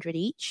 100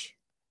 each.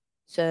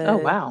 Oh, So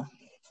wow.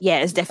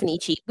 yeah, it's definitely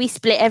cheap. We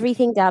split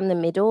everything down the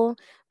middle,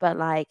 but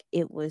like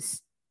it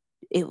was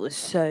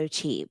so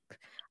cheap.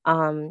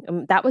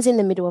 That was in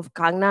the middle of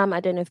Gangnam.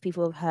 I don't know if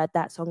people have heard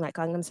that song, like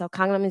Gangnam Style.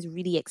 Gangnam is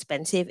really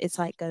expensive. It's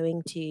like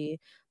going to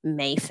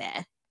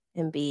Mayfair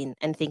and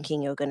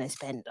thinking you're gonna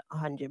spend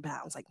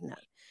 £100. Like no.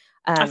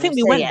 I think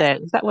we So went yeah. there.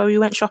 Is that where we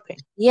went shopping?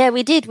 Yeah,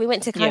 we did. We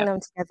went to Yeah. Gangnam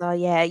together.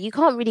 Yeah, you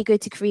can't really go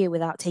to Korea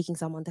without taking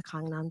someone to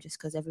Gangnam just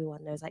because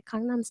everyone knows like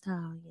Gangnam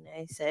Style,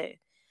 So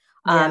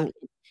Yeah.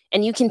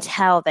 and you can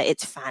tell that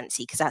it's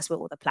fancy because that's where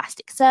all the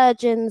plastic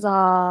surgeons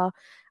are,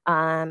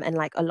 and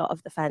like a lot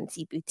of the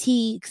fancy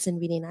boutiques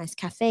and really nice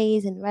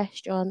cafes and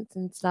restaurants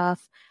and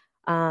stuff.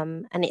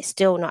 And it's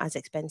still not as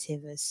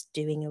expensive as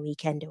doing a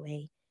weekend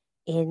away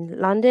in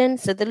London.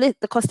 So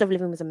the cost of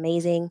living was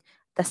amazing.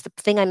 That's the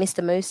thing I missed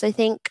the most, I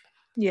think.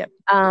 Yep.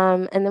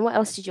 And then what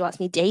else did you ask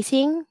me?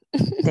 Dating?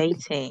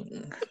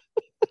 Dating.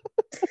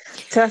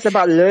 Tell us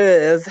about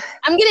love.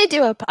 I'm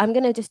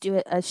gonna just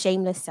do a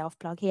shameless self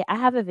plug here. I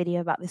have a video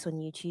about this on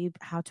YouTube,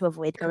 how to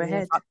avoid Go Korean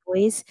ahead.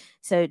 fuckboys.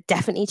 So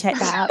definitely check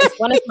that out. It's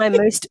one of my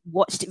most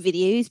watched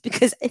videos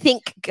because I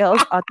think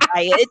girls are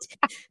tired.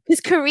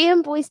 Because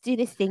Korean boys do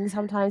this thing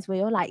sometimes where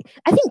you're like,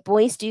 I think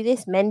boys do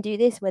this, men do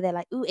this, where they're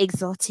like, ooh,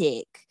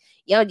 exotic.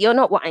 You're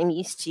not what I'm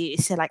used to.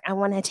 So like I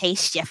want to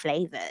taste your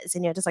flavors.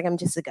 And you're just like, I'm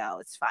just a girl.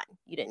 It's fine.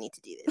 You don't need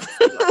to do this.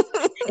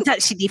 It's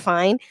actually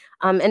fine.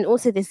 And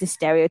also there's this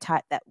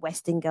stereotype that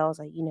Western girls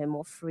are,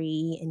 more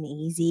free and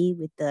easy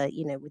with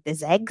with the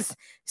zegs.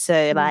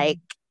 So like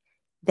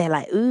they're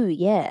like, ooh,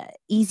 yeah,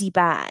 easy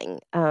bang.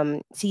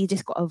 So you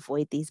just got to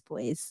avoid these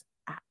boys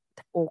at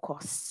all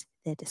costs.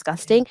 They're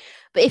disgusting.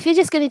 But if you're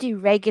just going to do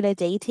regular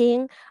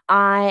dating,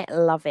 I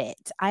love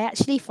it. I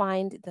actually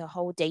find the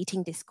whole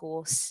dating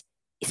discourse,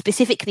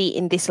 specifically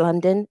in this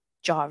London,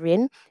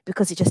 jarring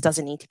because it just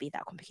doesn't need to be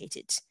that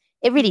complicated.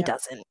 It really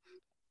doesn't.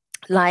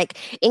 Like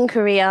in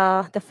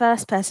Korea, the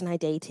first person I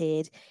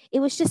dated, it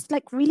was just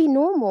like really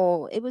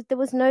normal. There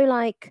was no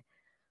like,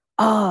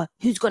 oh,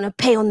 who's gonna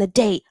pay on the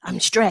date? I'm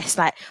stressed.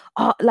 Like,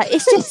 oh, like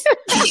it's just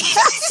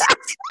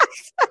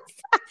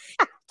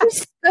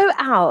just go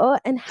out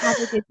and have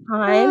a good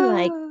time.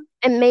 Like,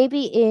 and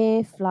maybe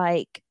if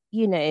like,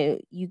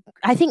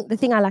 I think the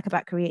thing I like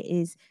about Korea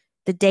is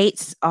the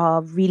dates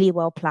are really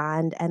well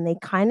planned and they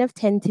kind of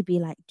tend to be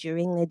like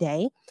during the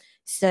day.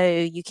 so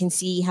you can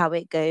see how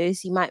it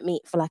goes. You might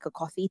meet for like a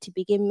coffee to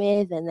begin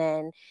with, and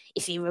then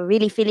if you were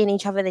really feeling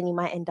each other, then you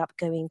might end up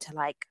going to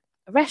like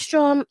a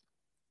restaurant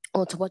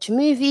or to watch a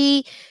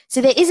movie.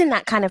 So there isn't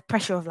that kind of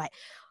pressure of like,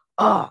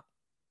 oh,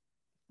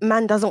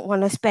 man doesn't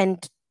want to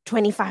spend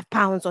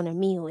 £25 on a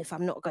meal if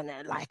I'm not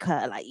gonna like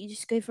her. Like, you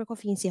just go for a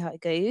coffee and see how it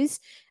goes.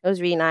 It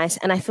was really nice,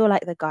 and I feel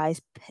like the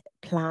guys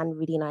plan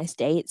really nice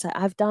dates. Like,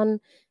 I've done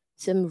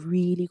some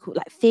really cool,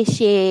 like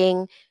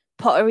fishing,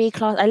 pottery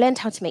class. I learned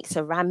how to make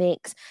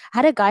ceramics. I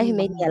had a guy who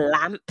made me a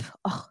lamp.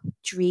 Oh,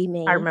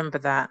 dreamy. I remember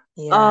that.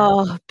 Yeah.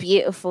 Oh,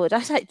 beautiful.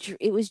 That's like,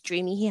 it was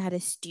dreamy. He had a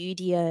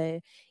studio,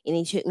 and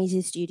he took me to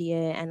the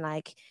studio, and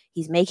like,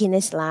 he's making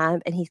this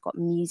lamp, and he's got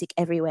music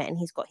everywhere, and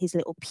he's got his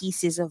little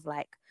pieces of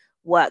like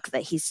work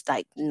that he's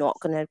like not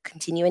gonna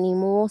continue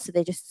anymore. So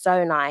they're just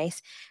so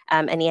nice.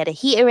 And he had a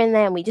heater in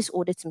there, and we just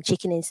ordered some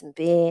chicken and some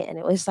beer, and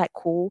it was like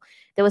cool.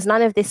 There was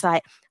none of this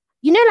like,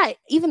 you know, like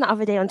even the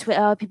other day on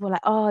Twitter, people were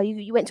like, oh,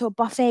 you went to a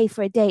buffet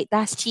for a date,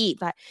 that's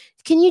cheap. Like,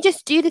 can you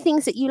just do the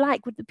things that you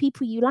like with the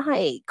people you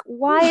like?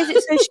 Why is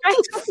it so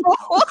stressful?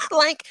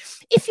 Like,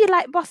 if you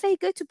like buffet,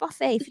 go to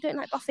buffet. If you don't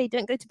like buffet,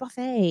 don't go to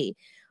buffet.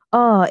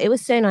 Oh, it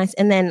was so nice.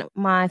 And then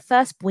my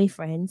first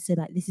boyfriend, so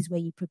like this is where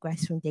you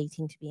progress from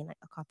dating to being like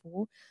a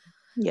couple.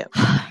 Yeah.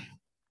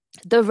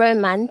 The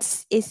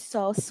romance is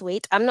so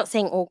sweet. I'm not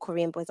saying all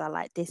Korean boys are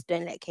like this.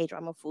 Don't let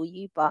K-drama fool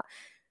you, but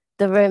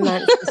the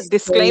romance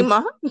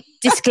disclaimer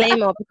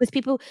because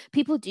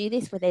people do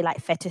this where they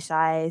like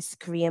fetishize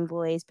Korean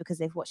boys because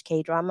they've watched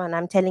K-drama, and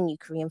I'm telling you,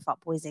 Korean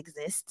fuckboys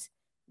exist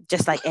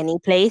just like any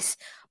place.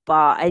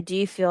 But I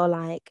do feel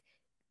like,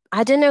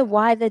 I don't know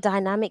why the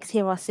dynamics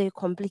here are so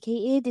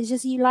complicated. It's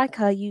just, you like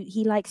her,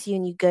 he likes you,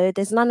 and you go.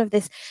 There's none of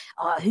this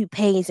who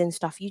pays and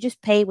stuff. You just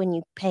pay when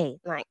you pay.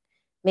 Like,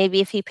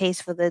 maybe if he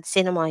pays for the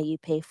cinema, you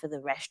pay for the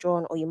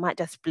restaurant, or you might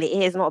just split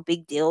it. It's not a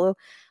big deal.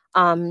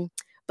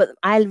 But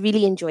I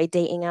really enjoyed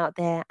dating out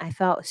there. I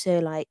felt so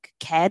like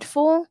cared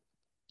for.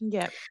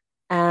 Yeah.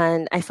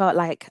 And I felt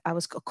like I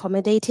was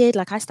accommodated.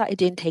 Like, I started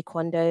doing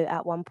taekwondo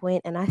at one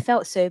point, and I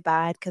felt so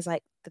bad because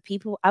like the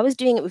people, I was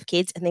doing it with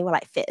kids, and they were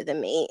like fitter than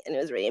me, and it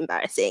was really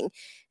embarrassing.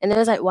 And there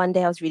was like one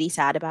day I was really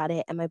sad about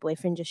it, and my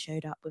boyfriend just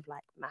showed up with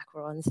like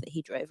macarons that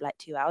he drove like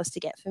 2 hours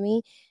to get for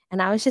me.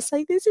 And I was just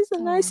like, this is the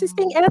nicest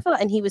thing ever.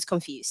 And he was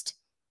confused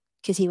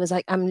because he was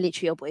like, I'm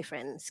literally your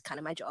boyfriend. It's kind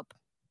of my job.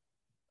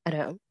 I don't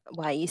know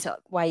why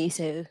are you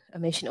so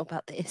emotional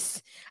about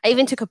this. I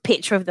even took a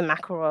picture of the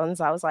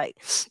macarons. I was like,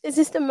 is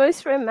this the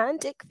most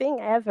romantic thing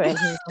ever? And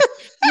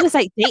he was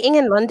like, dating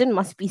in London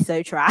must be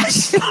so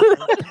trash.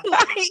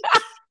 Like,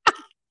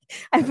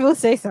 I feel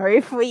so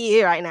sorry for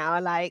you right now.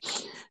 Like,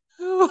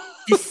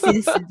 this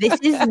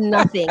is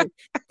nothing.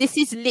 This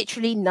is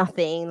literally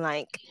nothing.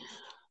 Like,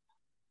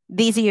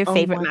 these are your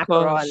favorite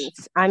macarons.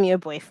 Gosh. I'm your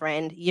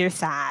boyfriend. You're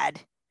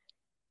sad.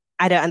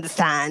 I don't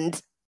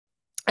understand.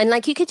 And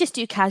like, you could just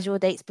do casual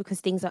dates because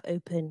things are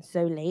open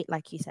so late,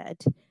 like you said,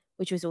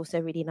 which was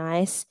also really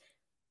nice.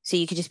 So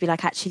you could just be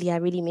like, actually, I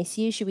really miss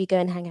you. Should we go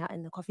and hang out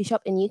in the coffee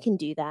shop? And you can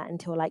do that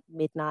until like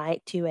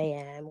midnight, 2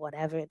 a.m.,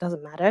 whatever. It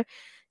doesn't matter.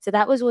 So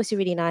that was also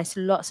really nice.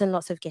 Lots and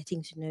lots of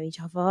getting to know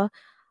each other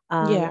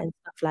and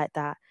stuff like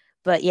that.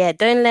 But yeah,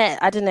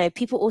 I don't know.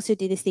 People also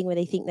do this thing where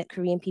they think that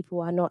Korean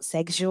people are not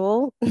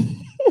sexual.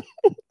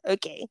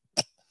 Okay.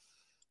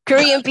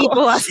 Korean people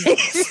are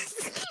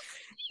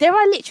there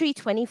are literally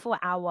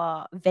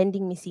 24-hour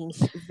vending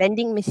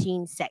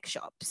machine sex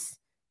shops.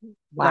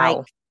 Wow.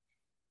 Like,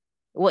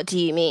 what do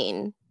you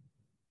mean?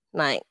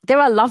 Like, there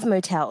are love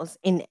motels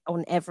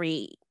on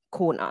every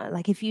corner.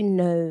 Like, if you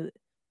know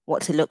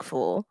what to look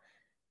for,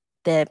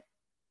 they're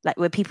like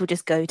where people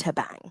just go to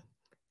bang.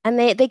 And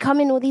they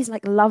come in all these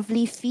like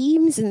lovely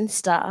themes and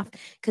stuff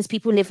because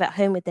people live at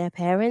home with their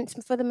parents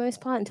for the most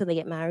part until they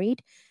get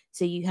married.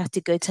 So you have to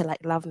go to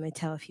like love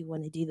motel if you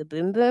want to do the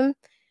boom boom.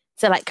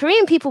 So like,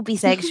 Korean people be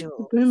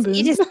sexual. Boom, boom.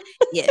 You just,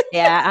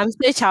 yeah. I'm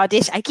so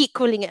childish. I keep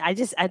calling it.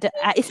 It's either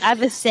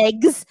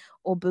segs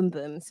or boom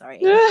boom.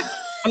 Sorry,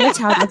 I'm a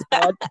child of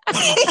God.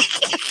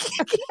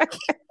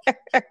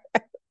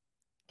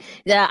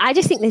 Yeah, I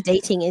just think the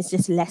dating is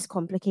just less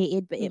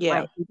complicated, but it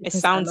might be it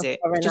sounds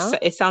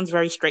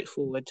very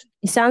straightforward.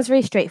 It sounds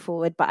very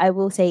straightforward, but I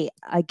will say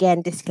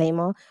again,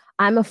 disclaimer: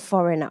 I'm a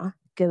foreigner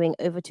going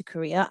over to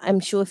Korea. I'm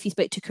sure if you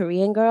spoke to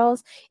Korean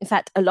girls, in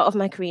fact, a lot of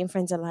my Korean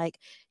friends are like,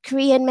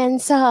 Korean men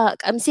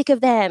suck. I'm sick of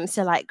them.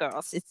 So like,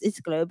 girls, it's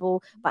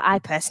global. But I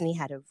personally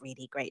had a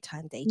really great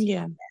time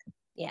dating.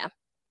 Yeah.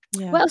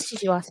 What else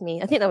did you ask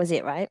me? I think that was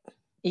it, right?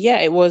 Yeah,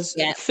 it was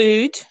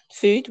food.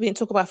 We didn't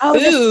talk about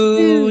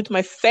food.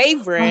 My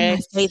favorite. My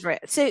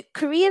favorite. So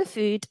Korean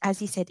food,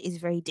 as you said, is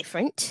very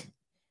different,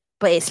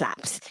 but it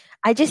slaps.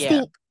 I just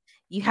think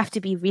you have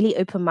to be really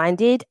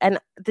open-minded. And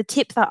the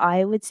tip that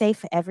I would say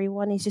for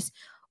everyone is just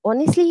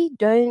honestly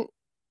don't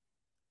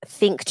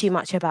think too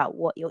much about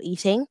what you're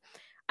eating.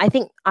 I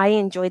think I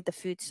enjoyed the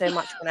food so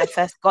much when I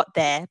first got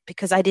there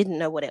because I didn't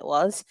know what it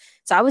was.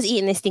 So I was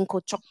eating this thing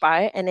called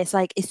chokbal, and it's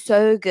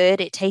so good.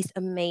 It tastes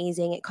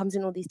amazing. It comes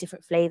in all these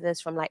different flavors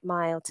from like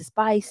mild to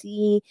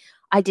spicy.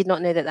 I did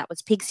not know that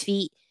was pig's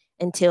feet.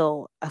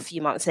 until a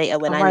few months later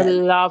when I I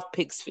learned love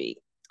pig's feet.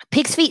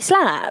 pig's feet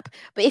slap.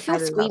 But if I you're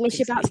love squeamish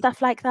pig's about feet.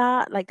 stuff like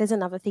that, like there's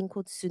another thing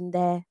called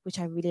sundae, which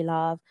I really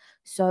love.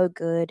 So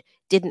good.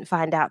 Didn't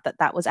find out that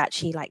that was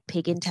actually like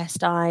pig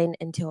intestine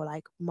until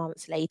like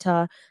months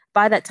later.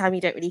 By that time,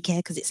 you don't really care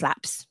because it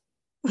slaps.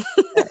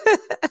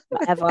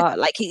 Whatever,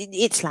 like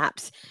it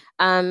slaps.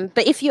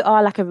 But if you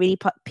are like a really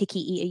picky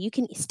eater, you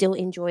can still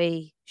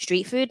enjoy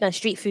street food. Now,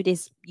 street food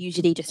is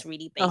usually just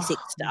really basic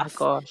Oh my stuff.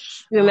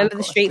 gosh. You Oh my remember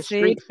the gosh. street The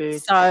food? street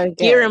food. So good.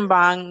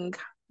 Girimbang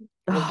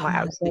was Oh my my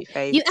god, absolute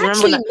fave. you Do you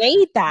remember actually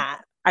made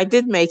that. I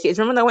did make it? Do you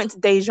remember when I went to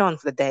Daejeon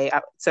for the day?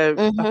 So a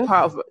Mm-hmm.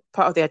 part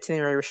of the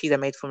itinerary Rashida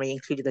made for me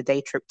included a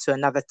day trip to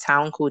another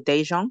town called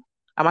Daejeon.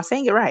 Am I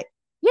saying it right?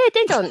 Yeah,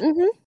 Dijon.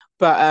 Mm-hmm.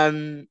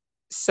 But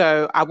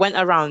so I went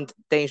around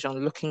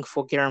Daejeon looking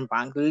for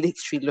Girimbang,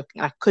 literally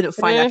looking. I couldn't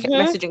find it.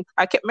 Mm-hmm.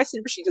 I kept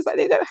messaging, but she was like,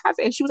 they don't have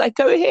it. And she was like,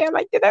 go here. I'm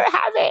like, they don't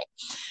have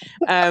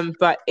it.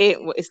 But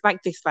it's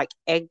like this like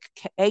egg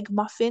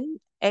muffin,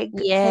 egg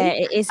Yeah,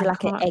 cake. it is I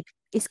like an can't egg.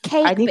 It's I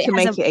cake, need but it to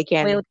has make a it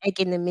again. boiled egg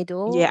in the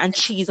middle Yeah, and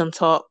cheese on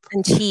top.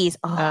 and cheese.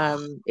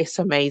 Oh, It's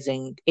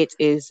amazing. It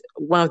is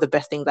one of the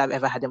best things I've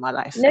ever had in my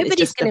life. And it's nobody's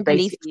just the gonna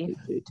believe basic you.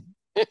 street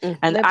food.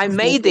 And I Nobody's gonna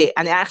made believe it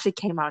and it actually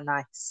came out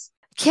nice.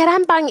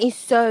 Kerambang is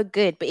so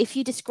good, but if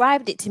you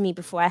described it to me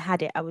before I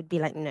had it, I would be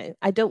like, no,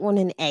 I don't want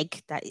an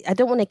egg I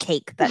don't want a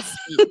cake that's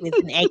sweet with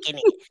an egg in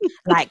it.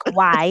 Like,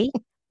 why?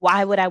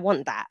 Why would I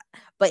want that?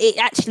 But it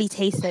actually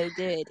tastes so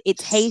good. It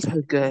tastes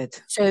So good.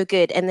 so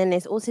good. And then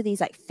there's also these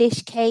like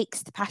fish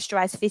cakes, the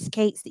pasteurized fish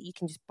cakes that you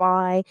can just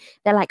buy.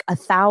 They're like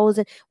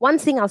 1,000. One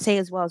thing I'll say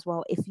as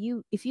well, if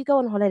you go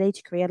on holiday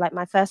to Korea, like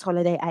my first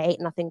holiday, I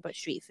ate nothing but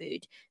street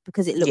food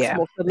because it looks Yeah,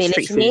 more the familiar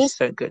street to food me. is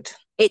so good.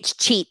 It's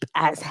cheap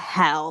as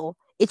hell.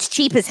 It's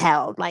cheap as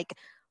hell. Like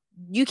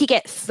you could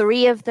get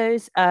 3 of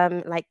those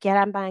like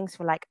gerambangs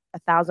for like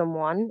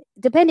 1,001,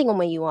 depending on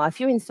where you are. If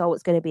you're in Seoul,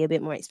 it's going to be a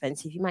bit more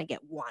expensive. You might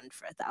get one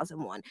for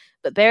 1,001,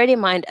 but bearing in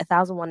mind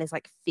 1,001 is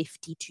like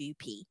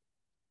 52p.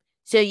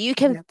 So you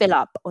can Yep. fill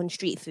up on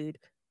street food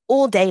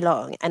all day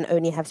long and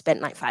only have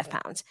spent like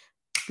 £5.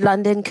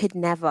 London could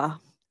never.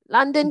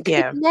 London could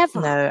Yeah.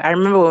 never. No, I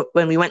remember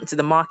when we went to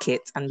the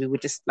market and we were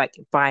just like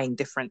buying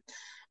different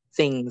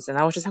things, and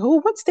I was just like,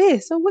 oh, what's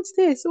this? Oh, what's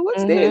this? Oh,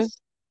 what's Mm-hmm.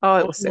 this? Oh,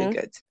 it was so Mm-hmm.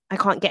 good. I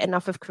can't get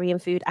enough of Korean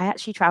food. I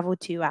actually traveled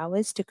 2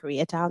 hours to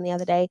Koreatown the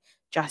other day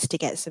just to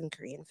get some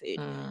Korean food.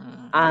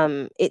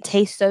 It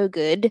tastes so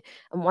good,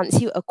 and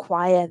once you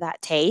acquire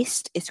that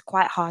taste, it's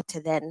quite hard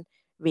to then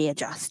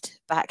readjust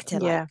back to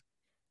like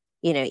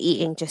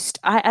eating just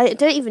I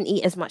don't even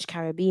eat as much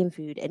Caribbean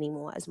food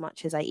anymore as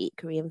much as I eat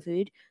Korean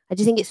food. I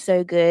just think it's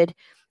so good.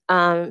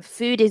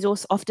 Food is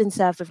also often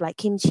served with like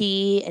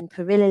kimchi and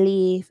perilla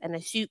leaf and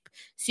a soup.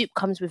 Soup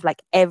comes with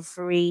like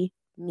every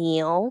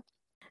meal.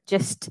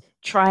 Just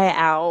try it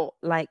out.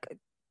 Like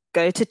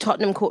go to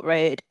Tottenham Court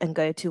Road and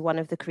go to one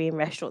of the Korean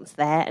restaurants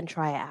there and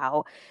try it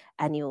out.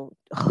 And you'll,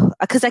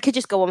 because I could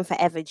just go on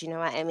forever. Do you know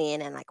what I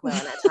mean? And like we're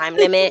on a time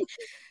limit.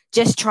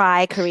 Just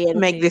try Korean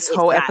Make food. this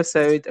whole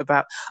episode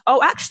about.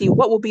 Oh, actually,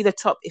 what would be the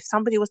top if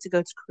somebody was to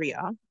go to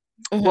Korea?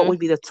 What would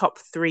be the top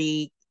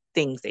 3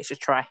 things they should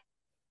try?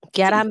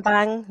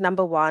 Gyerangbang,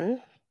 number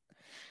 1.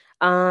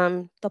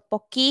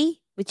 Tteokbokki,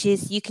 which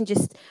is you can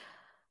just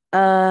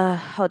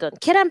hold on.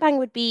 Gyerangbang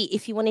would be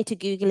if you wanted to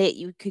Google it,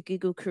 you could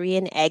Google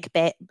Korean egg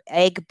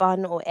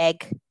bun or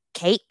egg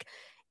cake.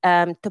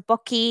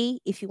 Tteokbokki,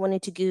 if you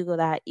wanted to Google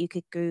that, you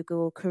could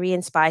Google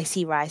Korean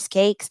spicy rice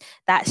cakes.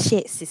 That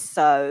shit is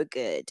so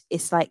good.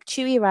 It's like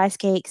chewy rice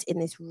cakes in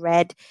this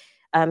red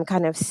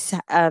kind of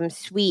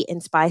sweet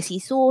and spicy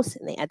sauce,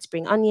 and they add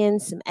spring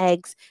onions, some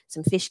eggs,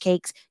 some fish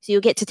cakes. So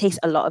you'll get to taste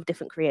a lot of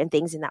different Korean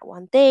things in that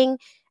one thing.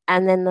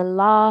 And then the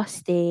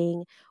last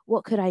thing,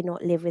 what could I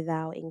not live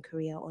without in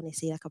Korea,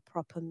 honestly, like a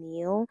proper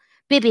meal?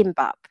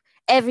 Bibimbap.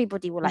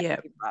 Everybody will like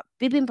bibimbap.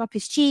 Bibimbap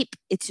is cheap.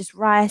 It's just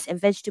rice and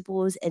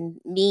vegetables and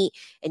meat,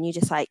 and you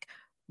just like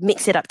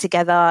mix it up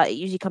together. It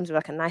usually comes with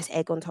like a nice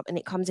egg on top, and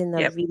it comes in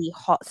the really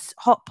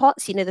hot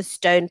pots, the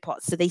stone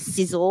pots. So they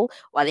sizzle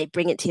while they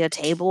bring it to your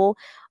table.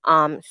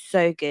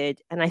 So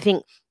good. And I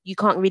think you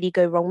can't really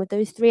go wrong with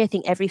those 3. I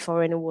think every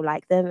foreigner will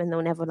like them, and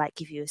they'll never like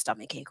give you a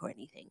stomachache or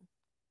anything.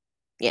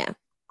 Yeah.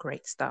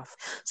 Great stuff.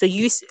 So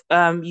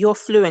you're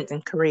fluent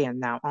in Korean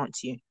now,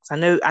 aren't you? I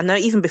know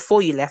even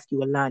before you left, you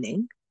were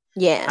learning.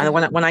 Yeah. And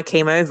when I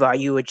came over,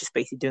 you were just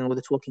basically doing all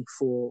the talking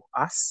for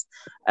us.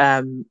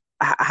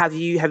 Have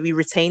you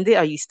retained it?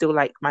 Are you still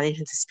like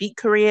managing to speak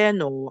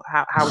Korean, or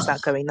how's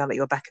that going now that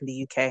you're back in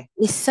the UK?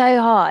 It's so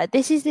hard.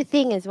 This is the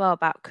thing as well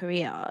about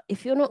Korea.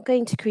 If you're not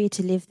going to Korea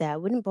to live there, I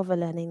wouldn't bother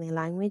learning the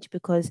language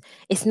because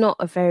it's not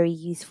a very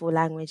useful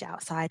language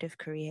outside of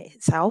Korea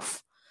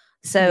itself.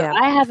 So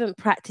I haven't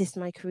practiced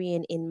my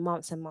Korean in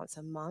months and months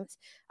and months.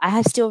 I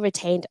have still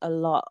retained a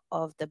lot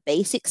of the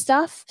basic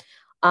stuff.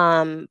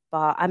 But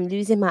I'm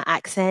losing my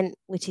accent,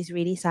 which is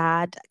really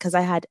sad because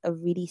I had a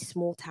really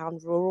small town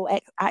rural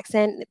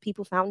accent that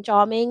people found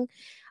charming.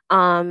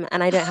 And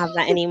I don't have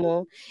that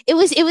anymore.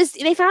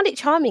 They found it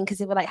charming because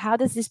they were like, how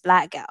does this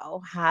black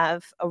girl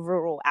have a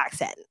rural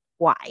accent?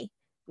 Why?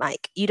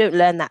 Like, you don't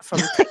learn that from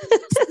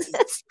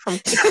from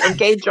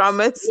gay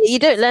dramas. You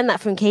don't learn that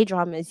from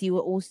K-dramas.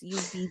 You'll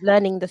be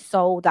learning the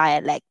Seoul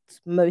dialect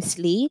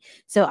mostly.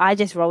 So I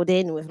just rolled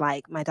in with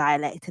like my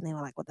dialect, and they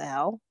were like, "What the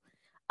hell?"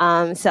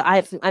 So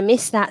I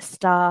miss that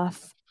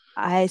stuff.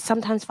 I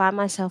sometimes find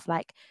myself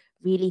like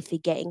really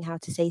forgetting how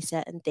to say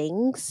certain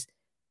things,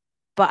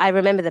 but I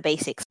remember the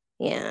basics.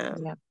 Yeah.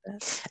 Yeah.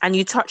 And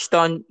you touched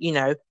on,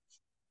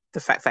 the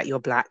fact that you're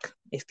Black,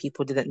 if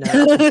people didn't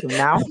know up until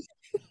now.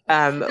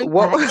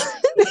 What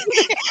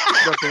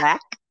you're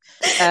Black.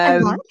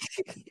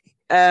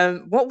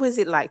 What was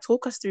it like?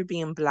 Talk us through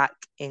being Black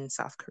in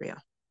South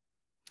Korea.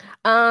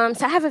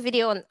 So I have a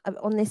video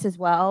on this as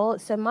well.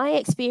 So my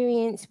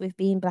experience with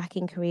being Black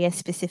in Korea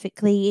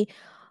specifically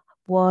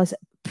was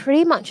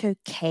pretty much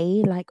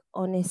okay. Like,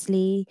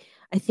 honestly,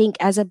 I think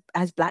as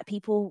Black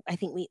people, I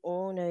think we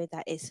all know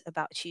that it's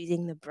about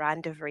choosing the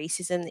brand of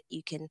racism that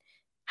you can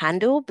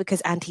handle,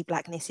 because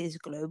anti-Blackness is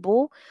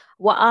global.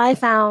 What I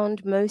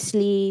found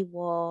mostly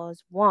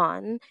was,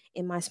 one,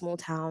 in my small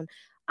town,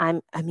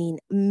 I mean,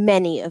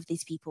 many of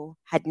these people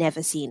had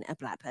never seen a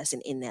Black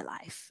person in their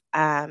life.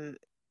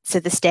 So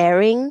the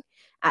staring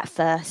at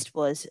first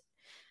was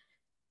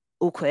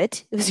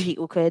awkward. It was really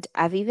awkward.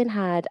 I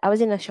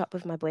was in a shop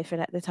with my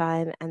boyfriend at the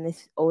time, and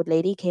this old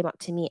lady came up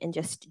to me and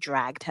just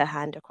dragged her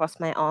hand across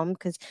my arm,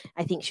 because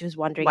I think she was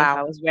wondering if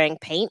I was wearing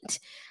paint.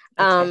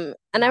 And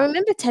I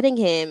remember telling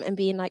him and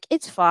being like,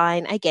 "It's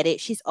fine, I get it,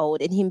 she's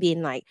old," and him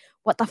being like,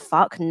 "What the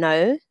fuck?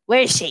 No,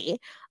 where is she?"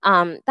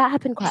 That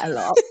happened quite a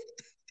lot.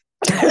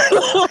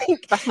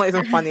 That's not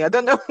even funny. I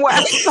don't know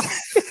why.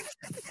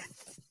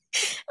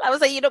 I was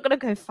like, "You're not gonna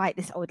go fight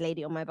this old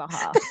lady on my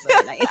behalf."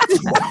 But, like,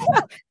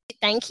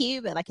 thank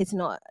you, but like, it's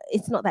not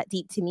that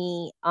deep to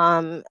me.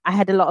 I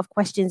had a lot of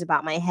questions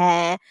about my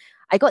hair.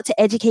 I got to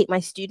educate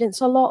my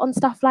students a lot on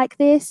stuff like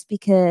this,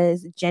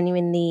 because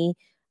genuinely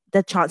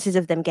the chances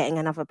of them getting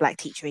another Black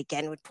teacher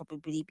again would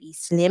probably be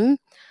slim.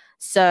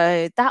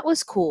 So that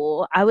was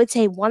cool. I would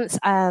say once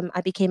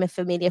I became a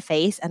familiar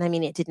face, and I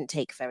mean, it didn't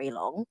take very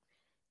long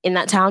in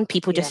that town,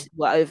 people just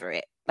were over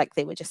it. Like,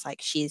 they were just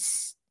like, she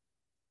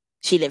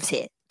lives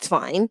here, it's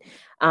fine.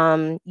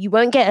 You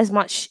won't get as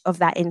much of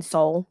that in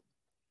Seoul,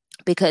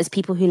 because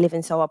people who live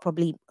in Seoul are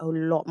probably a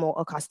lot more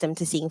accustomed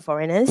to seeing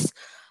foreigners.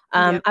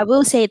 I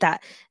will say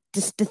that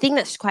the thing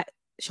that's quite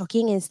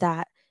shocking is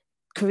that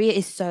Korea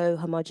is so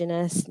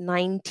homogenous.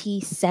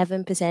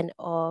 97%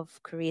 of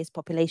Korea's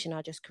population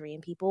are just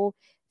Korean people.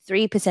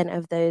 3%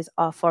 of those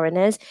are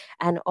foreigners,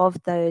 and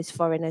of those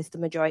foreigners, the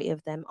majority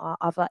of them are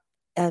other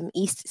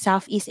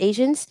Southeast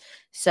Asians.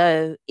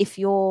 So if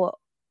you're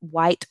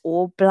white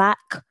or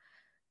Black,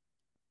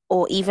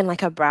 or even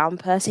like a brown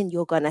person,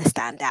 you're gonna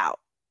stand out.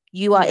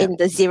 You are in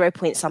the 0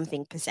 point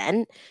something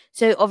percent.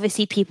 So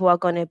obviously people are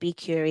gonna be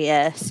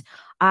curious.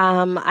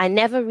 I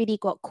never really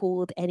got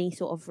called any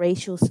sort of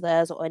racial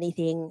slurs or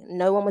anything.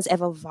 No one was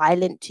ever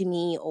violent to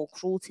me or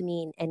cruel to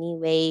me in any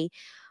way.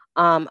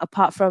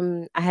 Apart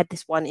from, I had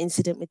this one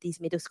incident with these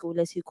middle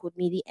schoolers who called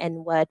me the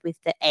N-word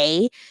with the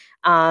A.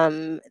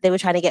 They were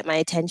trying to get my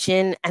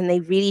attention, and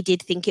they really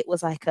did think it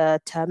was like a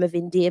term of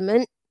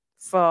endearment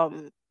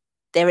from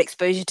their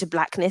exposure to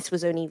Blackness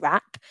was only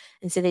rap.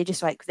 And so they were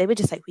just like,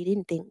 we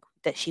didn't think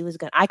that she was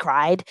I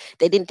cried.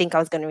 They didn't think I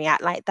was going to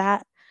react like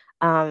that.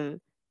 And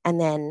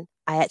then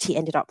I actually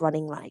ended up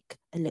running like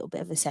a little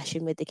bit of a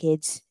session with the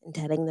kids and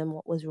telling them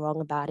what was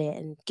wrong about it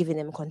and giving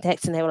them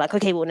context. And they were like,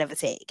 okay, we'll never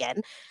say it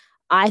again.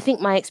 I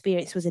think my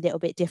experience was a little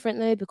bit different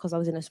though, because I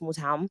was in a small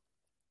town,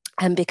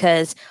 and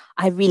because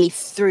I really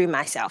threw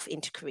myself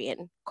into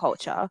Korean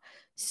culture.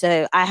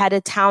 So I had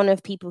a town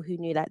of people who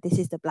knew that this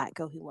is the Black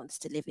girl who wants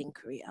to live in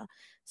Korea.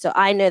 So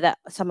I know that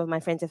some of my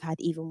friends have had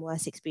even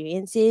worse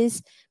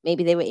experiences.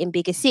 Maybe they were in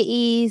bigger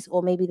cities,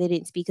 or maybe they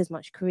didn't speak as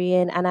much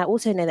Korean. And I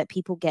also know that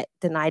people get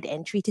denied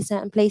entry to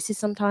certain places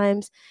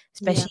sometimes,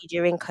 especially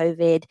during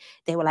COVID.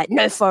 They were like,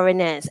 no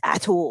foreigners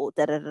at all,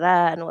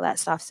 and all that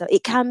stuff. So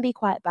it can be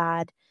quite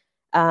bad.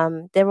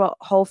 There are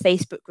whole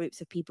Facebook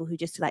groups of people who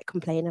just like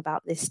complain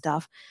about this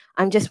stuff.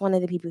 I'm just one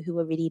of the people who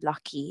were really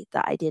lucky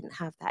that I didn't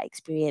have that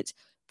experience,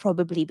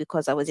 probably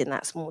because I was in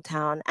that small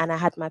town and I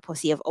had my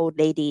posse of old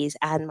ladies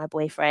and my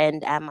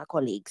boyfriend and my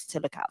colleagues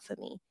to look out for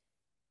me.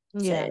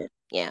 So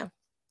yeah,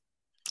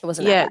 it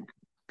wasn't that bad.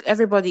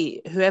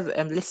 Everybody, whoever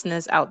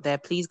listeners out there,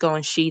 please go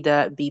on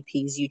Shida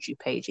BP's YouTube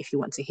page if you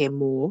want to hear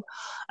more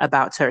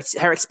about her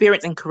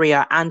experience in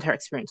Korea and her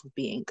experience of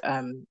being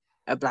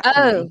a Black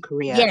woman in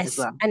Korea as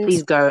well. And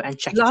please go and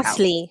check it out.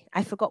 Lastly,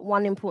 I forgot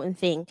one important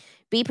thing.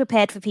 Be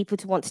prepared for people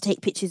to want to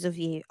take pictures of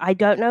you. I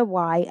don't know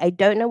why. I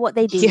don't know what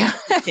they do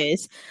with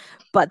pictures,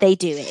 but they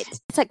do it.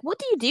 It's like, what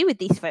do you do with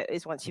these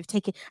photos once you've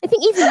taken? I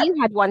think even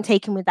you had one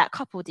taken with that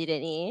couple,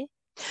 didn't you?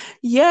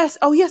 Yes.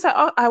 Oh, yes.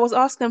 I was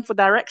asking them for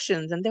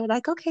directions, and they were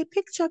like, "Okay,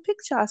 picture."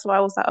 So I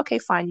was like, "Okay,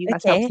 fine. You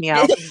guys helped me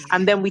out."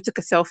 And then we took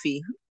a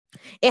selfie.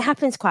 It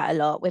happens quite a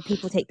lot where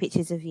people take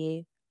pictures of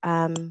you,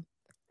 and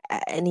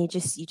you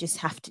just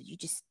have to.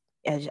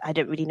 I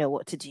don't really know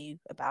what to do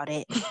about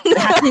it. It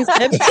happens.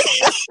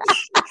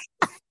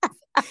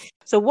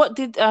 So what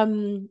did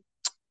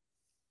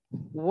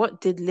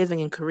what did living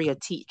in Korea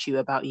teach you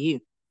about you?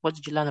 What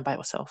did you learn about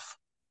yourself?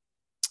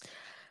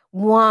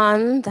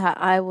 One, that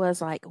I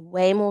was like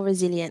way more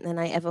resilient than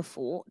I ever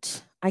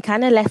thought. I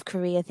kind of left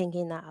Korea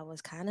thinking that I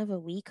was kind of a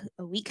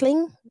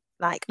weakling.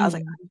 Like I was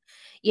like,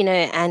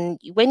 Mm, and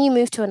when you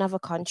move to another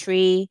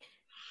country,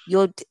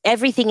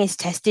 everything is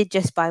tested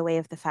just by way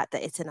of the fact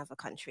that it's another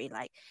country.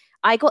 Like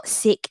I got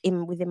sick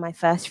in within my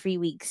first 3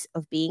 weeks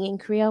of being in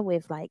Korea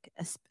with like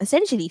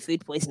essentially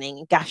food poisoning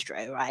and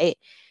gastro, right?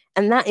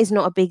 And that is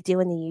not a big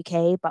deal in the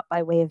UK, but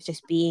by way of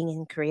just being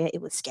in Korea,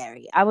 it was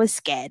scary. I was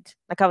scared,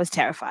 like I was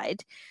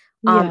terrified.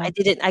 yeah,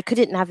 I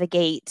couldn't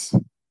navigate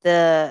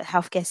the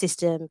healthcare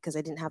system because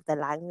I didn't have the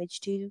language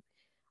to,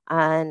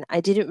 and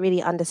I didn't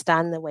really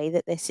understand the way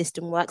that their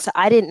system works. So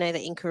I didn't know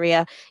that in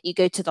Korea you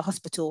go to the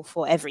hospital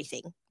for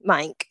everything.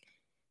 Like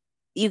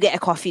you get a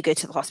cough, you go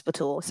to the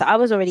hospital. So I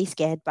was already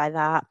scared by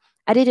that.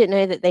 I didn't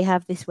know that they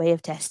have this way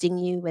of testing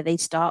you where they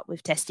start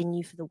with testing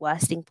you for the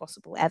worst thing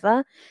possible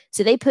ever.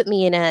 So they put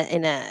me in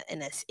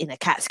a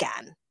CAT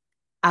scan.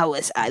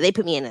 They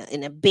put me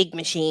in a big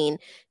machine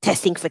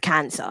testing for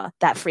cancer.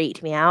 That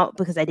freaked me out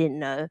because I didn't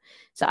know.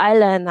 So I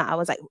learned that I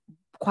was like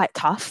quite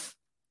tough.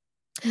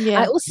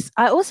 yeah,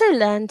 I also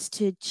learned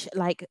to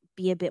like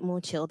be a bit more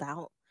chilled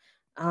out.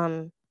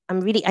 Um,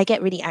 I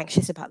get really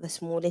anxious about the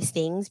smallest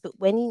things, but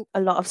when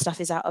a lot of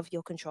stuff is out of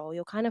your control,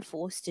 you're kind of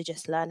forced to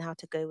just learn how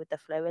to go with the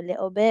flow a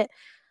little bit.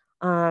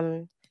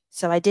 Um,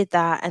 so I did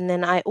that, and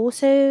then I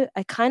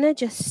kind of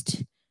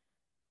just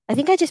I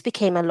think I just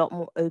became a lot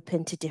more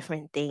open to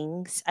different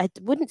things. I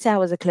wouldn't say I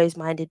was a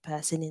closed-minded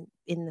person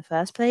in the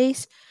first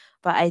place,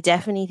 but I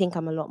definitely think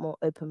I'm a lot more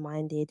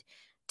open-minded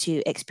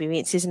to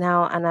experiences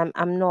now, and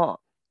I'm not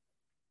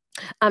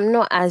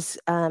as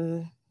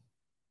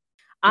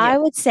yeah, I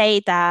would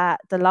say that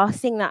the last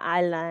thing that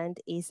I learned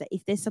is that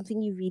if there's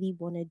something you really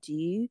want to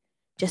do,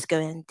 just go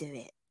and do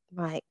it.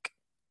 Like,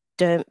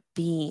 don't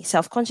be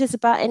self-conscious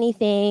about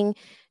anything.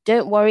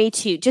 Don't worry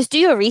too. Just do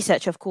your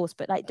research, of course,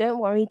 but like, don't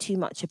worry too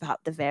much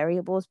about the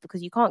variables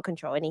because you can't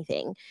control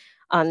anything.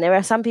 There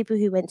are some people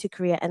who went to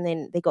Korea and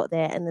then they got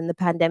there and then the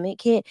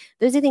pandemic hit.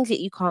 Those are things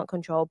that you can't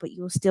control, but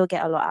you'll still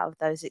get a lot out of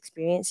those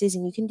experiences,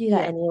 and you can do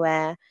that yeah,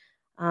 anywhere.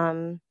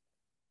 Um,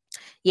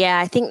 yeah,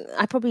 I think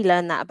I probably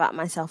learned that about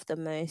myself the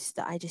most,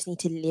 that I just need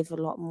to live a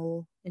lot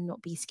more and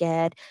not be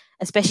scared,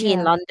 especially in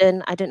yeah.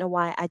 London. I don't know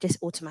why I just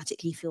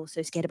automatically feel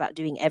so scared about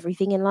doing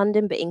everything in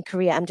London, but in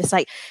Korea, I'm just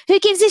like, who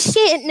gives a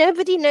shit?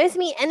 Nobody knows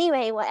me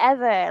anyway,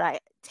 whatever.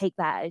 Like, take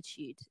that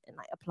attitude and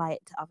like apply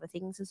it to other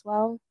things as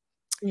well.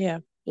 Yeah.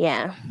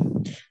 Yeah.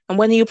 And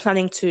when are you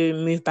planning to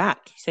move back?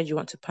 You said you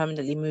want to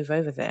permanently move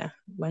over there.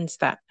 When's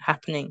that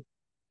happening?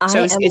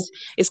 So I am,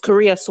 is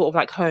Korea sort of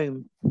like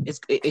home? Is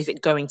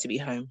it going to be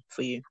home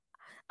for you?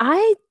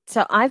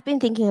 so I've been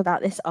thinking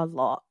about this a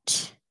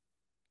lot.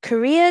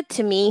 Korea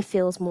to me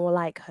feels more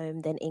like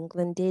home than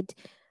England did.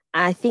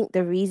 I think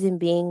the reason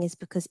being is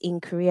because in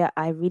Korea,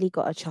 I really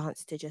got a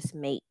chance to just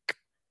make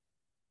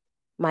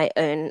my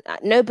own.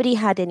 Nobody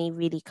had any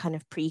really kind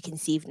of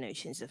preconceived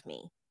notions of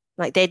me.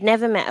 Like they'd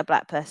never met a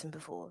black person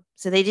before.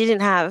 So they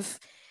didn't have,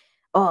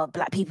 oh,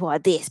 black people are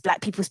this,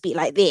 black people speak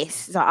like this.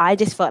 So I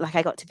just felt like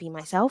I got to be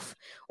myself.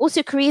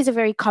 Also, Korea is a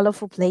very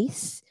colorful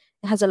place.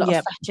 It has a lot of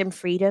Yeah, fashion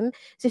freedom.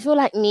 So if you're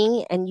like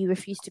me and you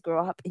refuse to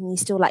grow up and you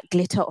still like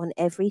glitter on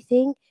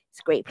everything, it's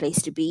a great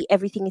place to be.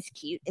 Everything is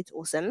cute. It's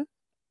awesome.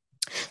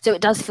 So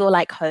it does feel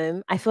like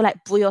home. I feel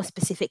like Buyo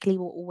specifically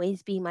will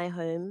always be my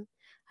home.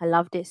 I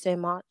loved it so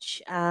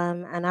much.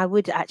 And I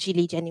would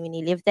actually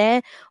genuinely live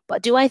there.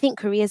 But do I think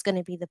Korea is going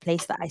to be the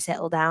place that I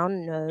settle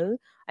down? No.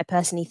 I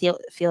personally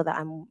feel that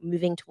I'm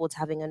moving towards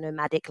having a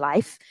nomadic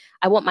life.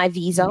 I want my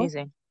visa.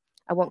 amazing.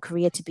 I want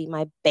Korea to be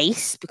my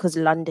base because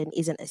London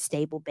isn't a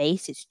stable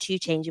base. It's too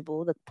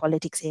changeable. The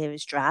politics here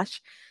is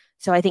trash.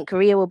 So I think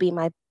Korea will be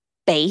my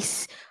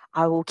base.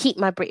 I will keep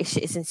my British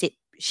citizenship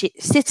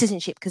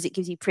because it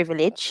gives you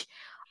privilege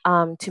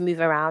to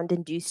move around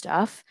and do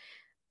stuff.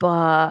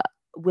 But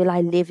will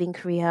I live in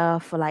Korea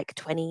for like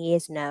 20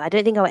 years? No, I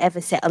don't think I'll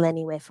ever settle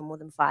anywhere for more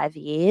than 5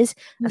 years.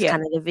 That's Yeah,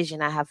 kind of the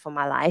vision I have for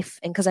my life.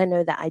 And because I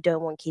know that I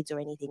don't want kids or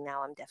anything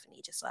now, I'm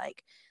definitely just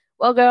like,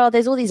 well, girl,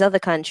 there's all these other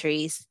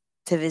countries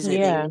to visit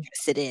that you're yeah,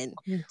 interested in.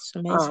 it's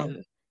amazing.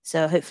 Um,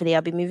 so hopefully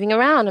I'll be moving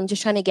around. I'm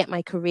just trying to get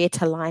my career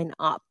to line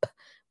up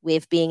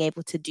with being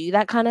able to do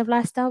that kind of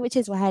lifestyle, which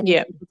is why I need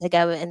Yeah, people to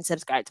go and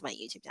subscribe to my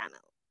YouTube channel.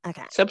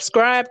 Okay.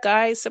 subscribe,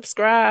 guys,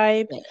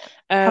 subscribe. Yeah.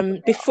 Help a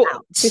Before girl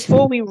out.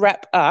 before we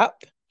wrap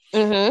up,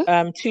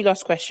 Mm-hmm. two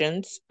last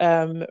questions.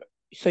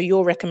 So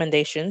your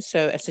recommendations.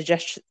 So a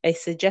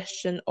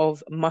suggestion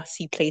of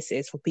must-see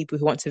places for people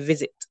who want to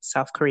visit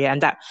South Korea,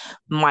 and that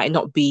might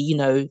not be,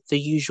 the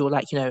usual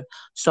like,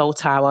 Seoul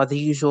Tower, the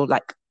usual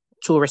like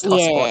tourist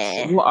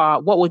hotspots. Yeah.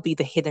 What would be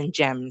the hidden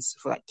gems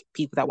for like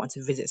people that want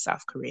to visit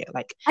South Korea?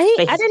 Like I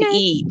places don't to know.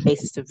 eat,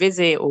 places to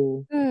visit,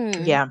 or Hmm.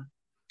 yeah,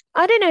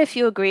 I don't know if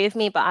you agree with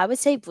me, but I would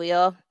say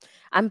Buyo.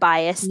 I'm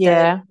biased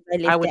though, yeah, because I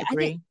I live would there. I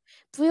think agree.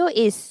 Buyo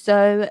is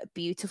so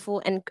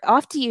beautiful. And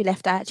after you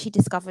left, I actually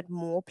discovered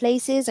more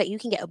places. Like you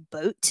can get a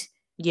boat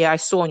Yeah, I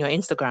saw on your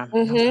Instagram,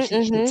 and I was like, Mm-hmm,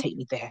 she should mm-hmm. take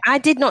me there. I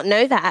did not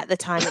know that at the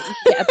time that you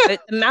could get a boat.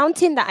 The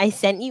mountain that I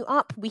sent you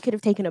up, we could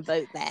have taken a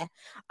boat there.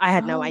 I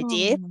had no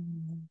idea. Oh,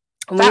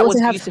 And we that also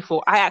was have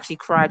beautiful. I actually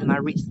cried when I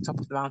reached the top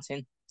of the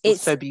mountain. It was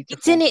it's so isn't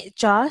beautiful. it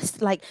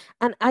just like,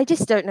 and I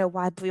just don't know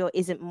why Brio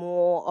isn't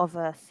more of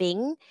a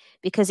thing,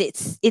 because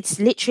it's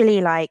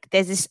literally like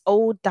there's this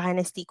old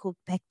dynasty called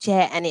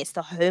Pekche, and it's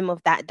the home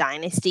of that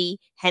dynasty,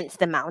 hence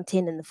the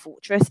mountain and the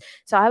fortress.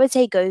 So I would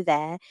say go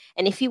there,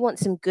 and if you want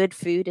some good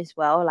food as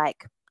well,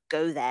 like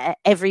go there.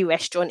 Every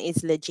restaurant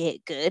is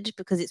legit good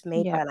because it's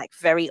made Yeah. by like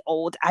very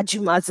old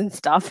ajumas and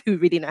stuff who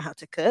really know how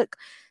to cook.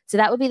 So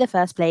that would be the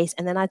first place,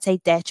 and then I'd say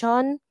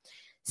Dechon.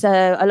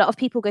 So a lot of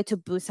people go to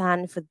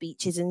Busan for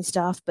beaches and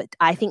stuff, but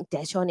I think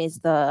Daejeon is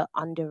the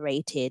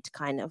underrated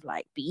kind of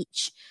like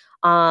beach.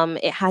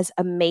 It has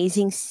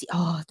amazing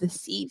the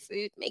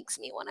seafood makes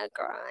me want to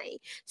cry.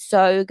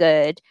 So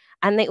good.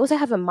 And they also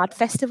have a mud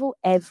festival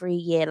every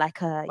year. Like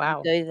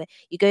Wow.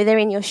 you go there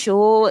in your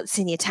shorts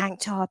and your tank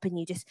top, and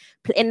you just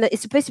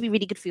it's supposed to be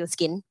really good for your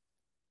skin.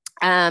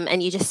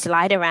 And you just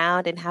slide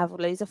around and have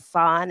loads of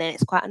fun, and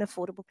it's quite an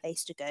affordable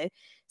place to go.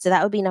 So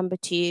that would be number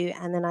two.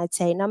 And then I'd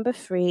say number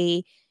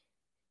three,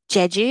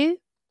 Jeju,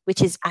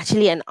 which is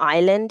actually an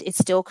island. It's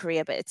still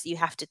Korea, but you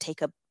have to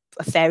take a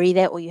ferry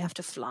there, or you have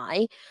to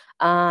fly.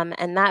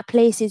 And that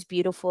place is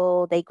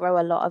beautiful. They grow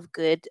a lot of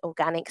good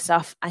organic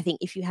stuff. I think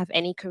if you have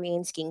any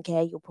Korean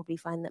skincare, you'll probably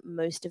find that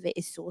most of it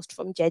is sourced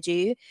from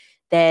Jeju.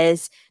 They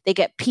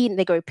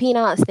grow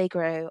peanuts, they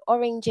grow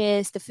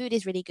oranges. The food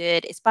is really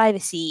good. It's by the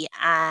sea.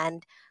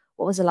 And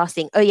what was the last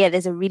thing? Oh yeah,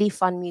 there's a really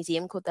fun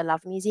museum called the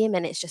Love Museum,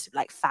 and it's just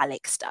like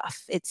phallic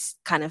stuff. It's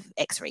kind of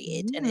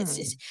X-rated, and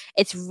Mm.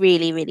 it's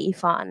really really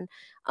fun.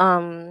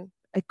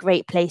 A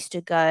great place to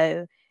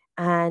go.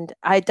 And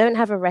I don't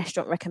have a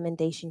restaurant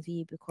recommendation for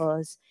you,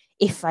 because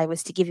if I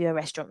was to give you a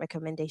restaurant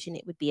recommendation,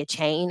 it would be a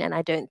chain, and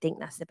I don't think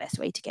that's the best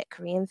way to get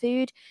Korean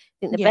food. I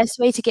think the Yeah. best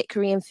way to get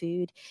Korean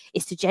food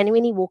is to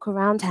genuinely walk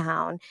around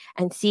town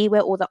and see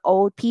where all the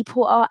old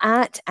people are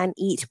at and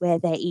eat where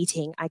they're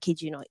eating. I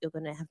kid you not, you're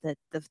gonna have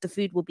the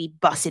food will be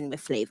bussing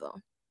with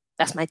flavor.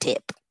 That's my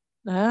tip.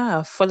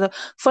 Ah,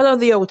 follow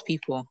the old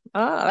people.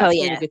 Ah, Oh that's a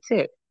really yeah, good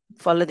tip.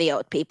 follow the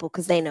old people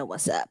because they know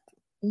what's up.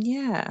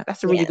 Yeah,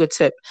 that's a really Yeah. good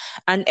tip.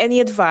 And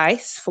any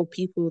advice for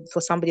people,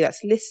 for somebody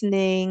that's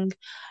listening,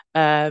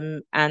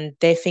 and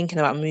they're thinking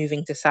about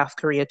moving to South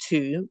Korea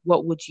too,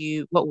 what would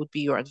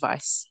be your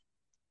advice?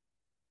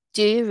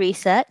 Do your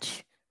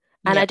research.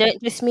 And I Yeah.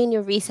 don't just mean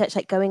your research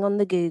like going on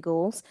the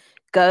Googles.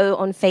 Go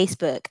on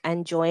Facebook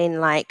and join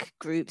like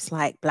groups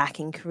like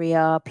Black in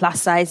Korea,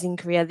 Plus Size in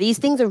Korea. These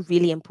things are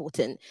really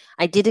important.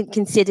 I didn't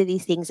consider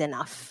these things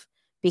enough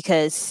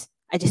because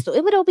I just thought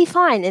it would all be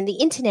fine. And the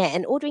internet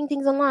and ordering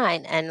things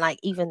online. And like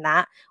even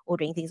that,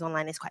 ordering things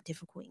online is quite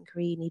difficult in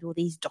Korea. You need all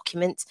these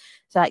documents.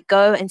 So like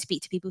go and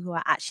speak to people who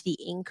are actually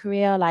in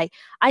Korea. Like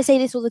I say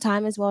this all the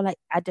time as well. Like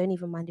I don't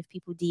even mind if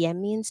people DM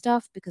me and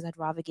stuff, because I'd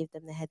rather give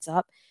them the heads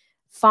up.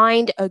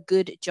 Find a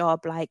good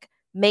job. Like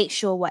make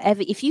sure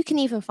whatever, if you can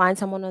even find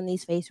someone on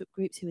these Facebook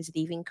groups who is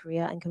leaving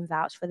Korea and can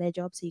vouch for their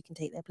job so you can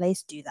take their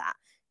place, do that.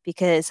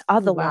 Because Oh, wow.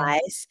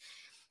 otherwise,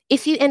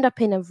 if you end up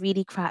in a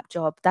really crap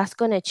job, that's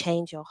going to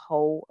change your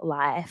whole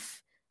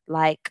life.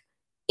 Like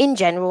in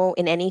general,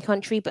 in any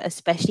country, but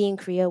especially in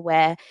Korea,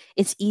 where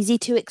it's easy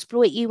to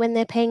exploit you when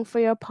they're paying for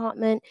your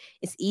apartment.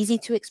 It's easy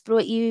to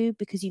exploit you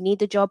because you need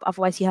the job.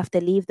 Otherwise, you have to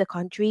leave the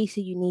country.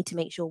 So you need to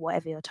make sure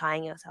whatever you're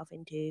tying yourself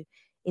into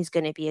is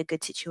going to be a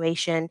good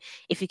situation.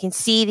 If you can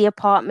see the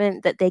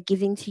apartment that they're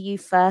giving to you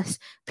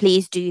first,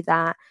 please do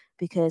that,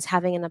 because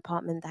having an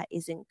apartment that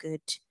isn't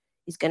good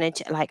is going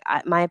to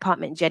my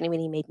apartment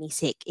genuinely made me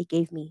sick. It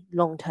gave me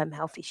long-term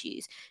health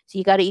issues. So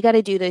you got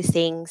to do those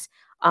things.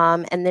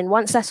 And then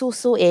once that's all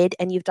sorted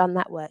and you've done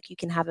that work, you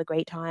can have a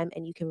great time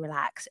and you can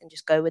relax and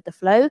just go with the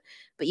flow.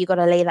 But you got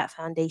to lay that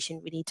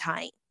foundation really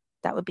tight.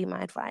 That would be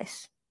my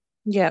advice.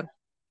 Yeah.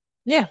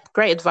 Yeah,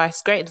 great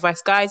advice. Great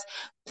advice, guys.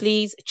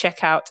 Please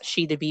check out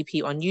Shida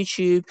BP on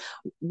YouTube.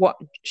 What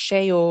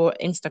Share your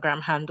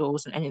Instagram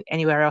handles and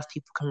anywhere else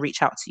people can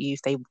reach out to you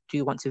if they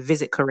do want to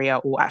visit Korea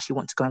or actually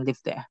want to go and live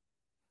there.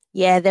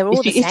 Yeah, they're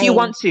all the If you same.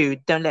 want to,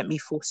 don't let me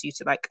force you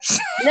to like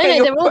No, share no,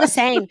 your they're all the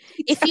personal same.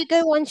 If details. you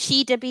go on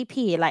Shida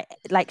BP,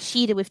 like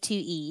Shida with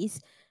two E's,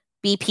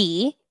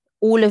 BP,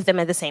 all of them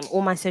are the same.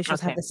 All my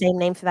socials have Okay. the same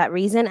name for that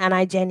reason. And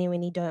I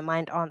genuinely don't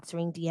mind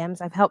answering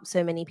DMs. I've helped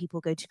so many people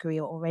go to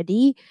Korea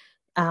already.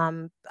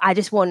 I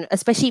just want,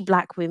 especially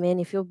Black women,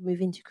 if you're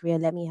moving to Korea,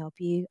 let me help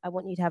you. I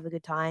want you to have a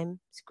good time.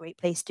 It's a great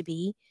place to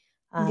be.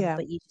 Yeah.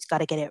 But you just got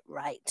to get it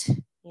right,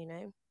 you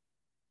know?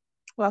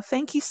 Well,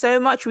 thank you so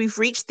much. We've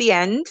reached Woo! the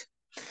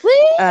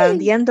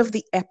end of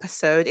the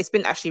episode. It's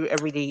been actually I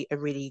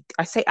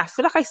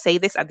feel like I say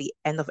this at the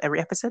end of every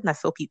episode, and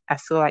I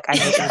feel like I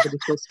make everybody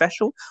feel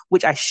special,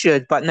 which I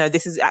should, but no,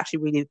 this has actually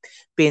really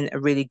been a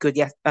really good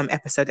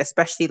episode,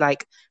 especially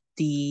like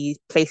the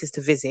places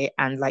to visit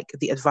and like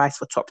the advice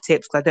for top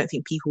tips, because I don't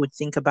think people would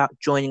think about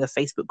joining a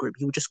Facebook group.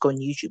 You would just go on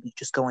YouTube, you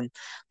just go on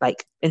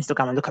like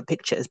Instagram and look at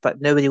pictures,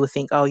 but nobody would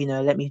think, oh,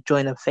 let me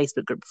join a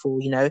Facebook group for,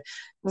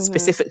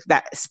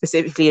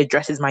 specifically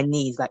addresses my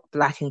needs, like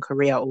Black in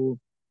Korea, or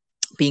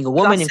being a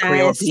woman in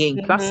Korea, or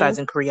being plus size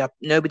in Korea.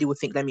 Nobody would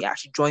think, let me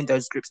actually join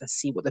those groups and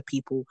see what the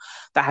people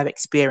that have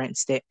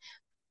experienced it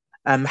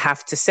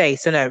have to say.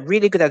 So no,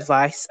 really good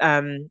advice.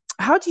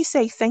 How do you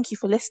say thank you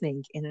for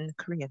listening in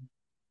Korean?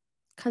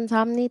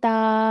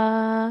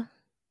 감사합니다.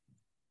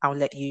 I'll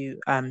let you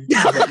do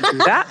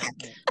that.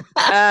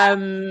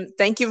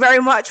 Thank you very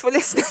much for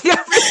listening.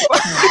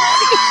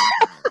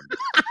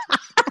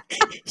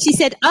 She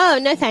said, oh,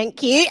 no,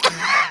 thank you.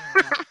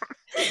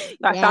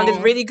 That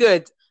sounded really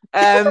good.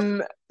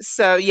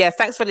 So yeah,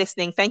 thanks for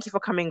listening. Thank you for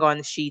coming on,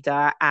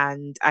 Shida,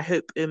 and I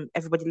hope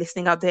everybody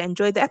listening out there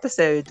enjoyed the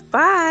episode.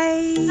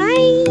 Bye.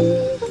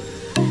 Bye.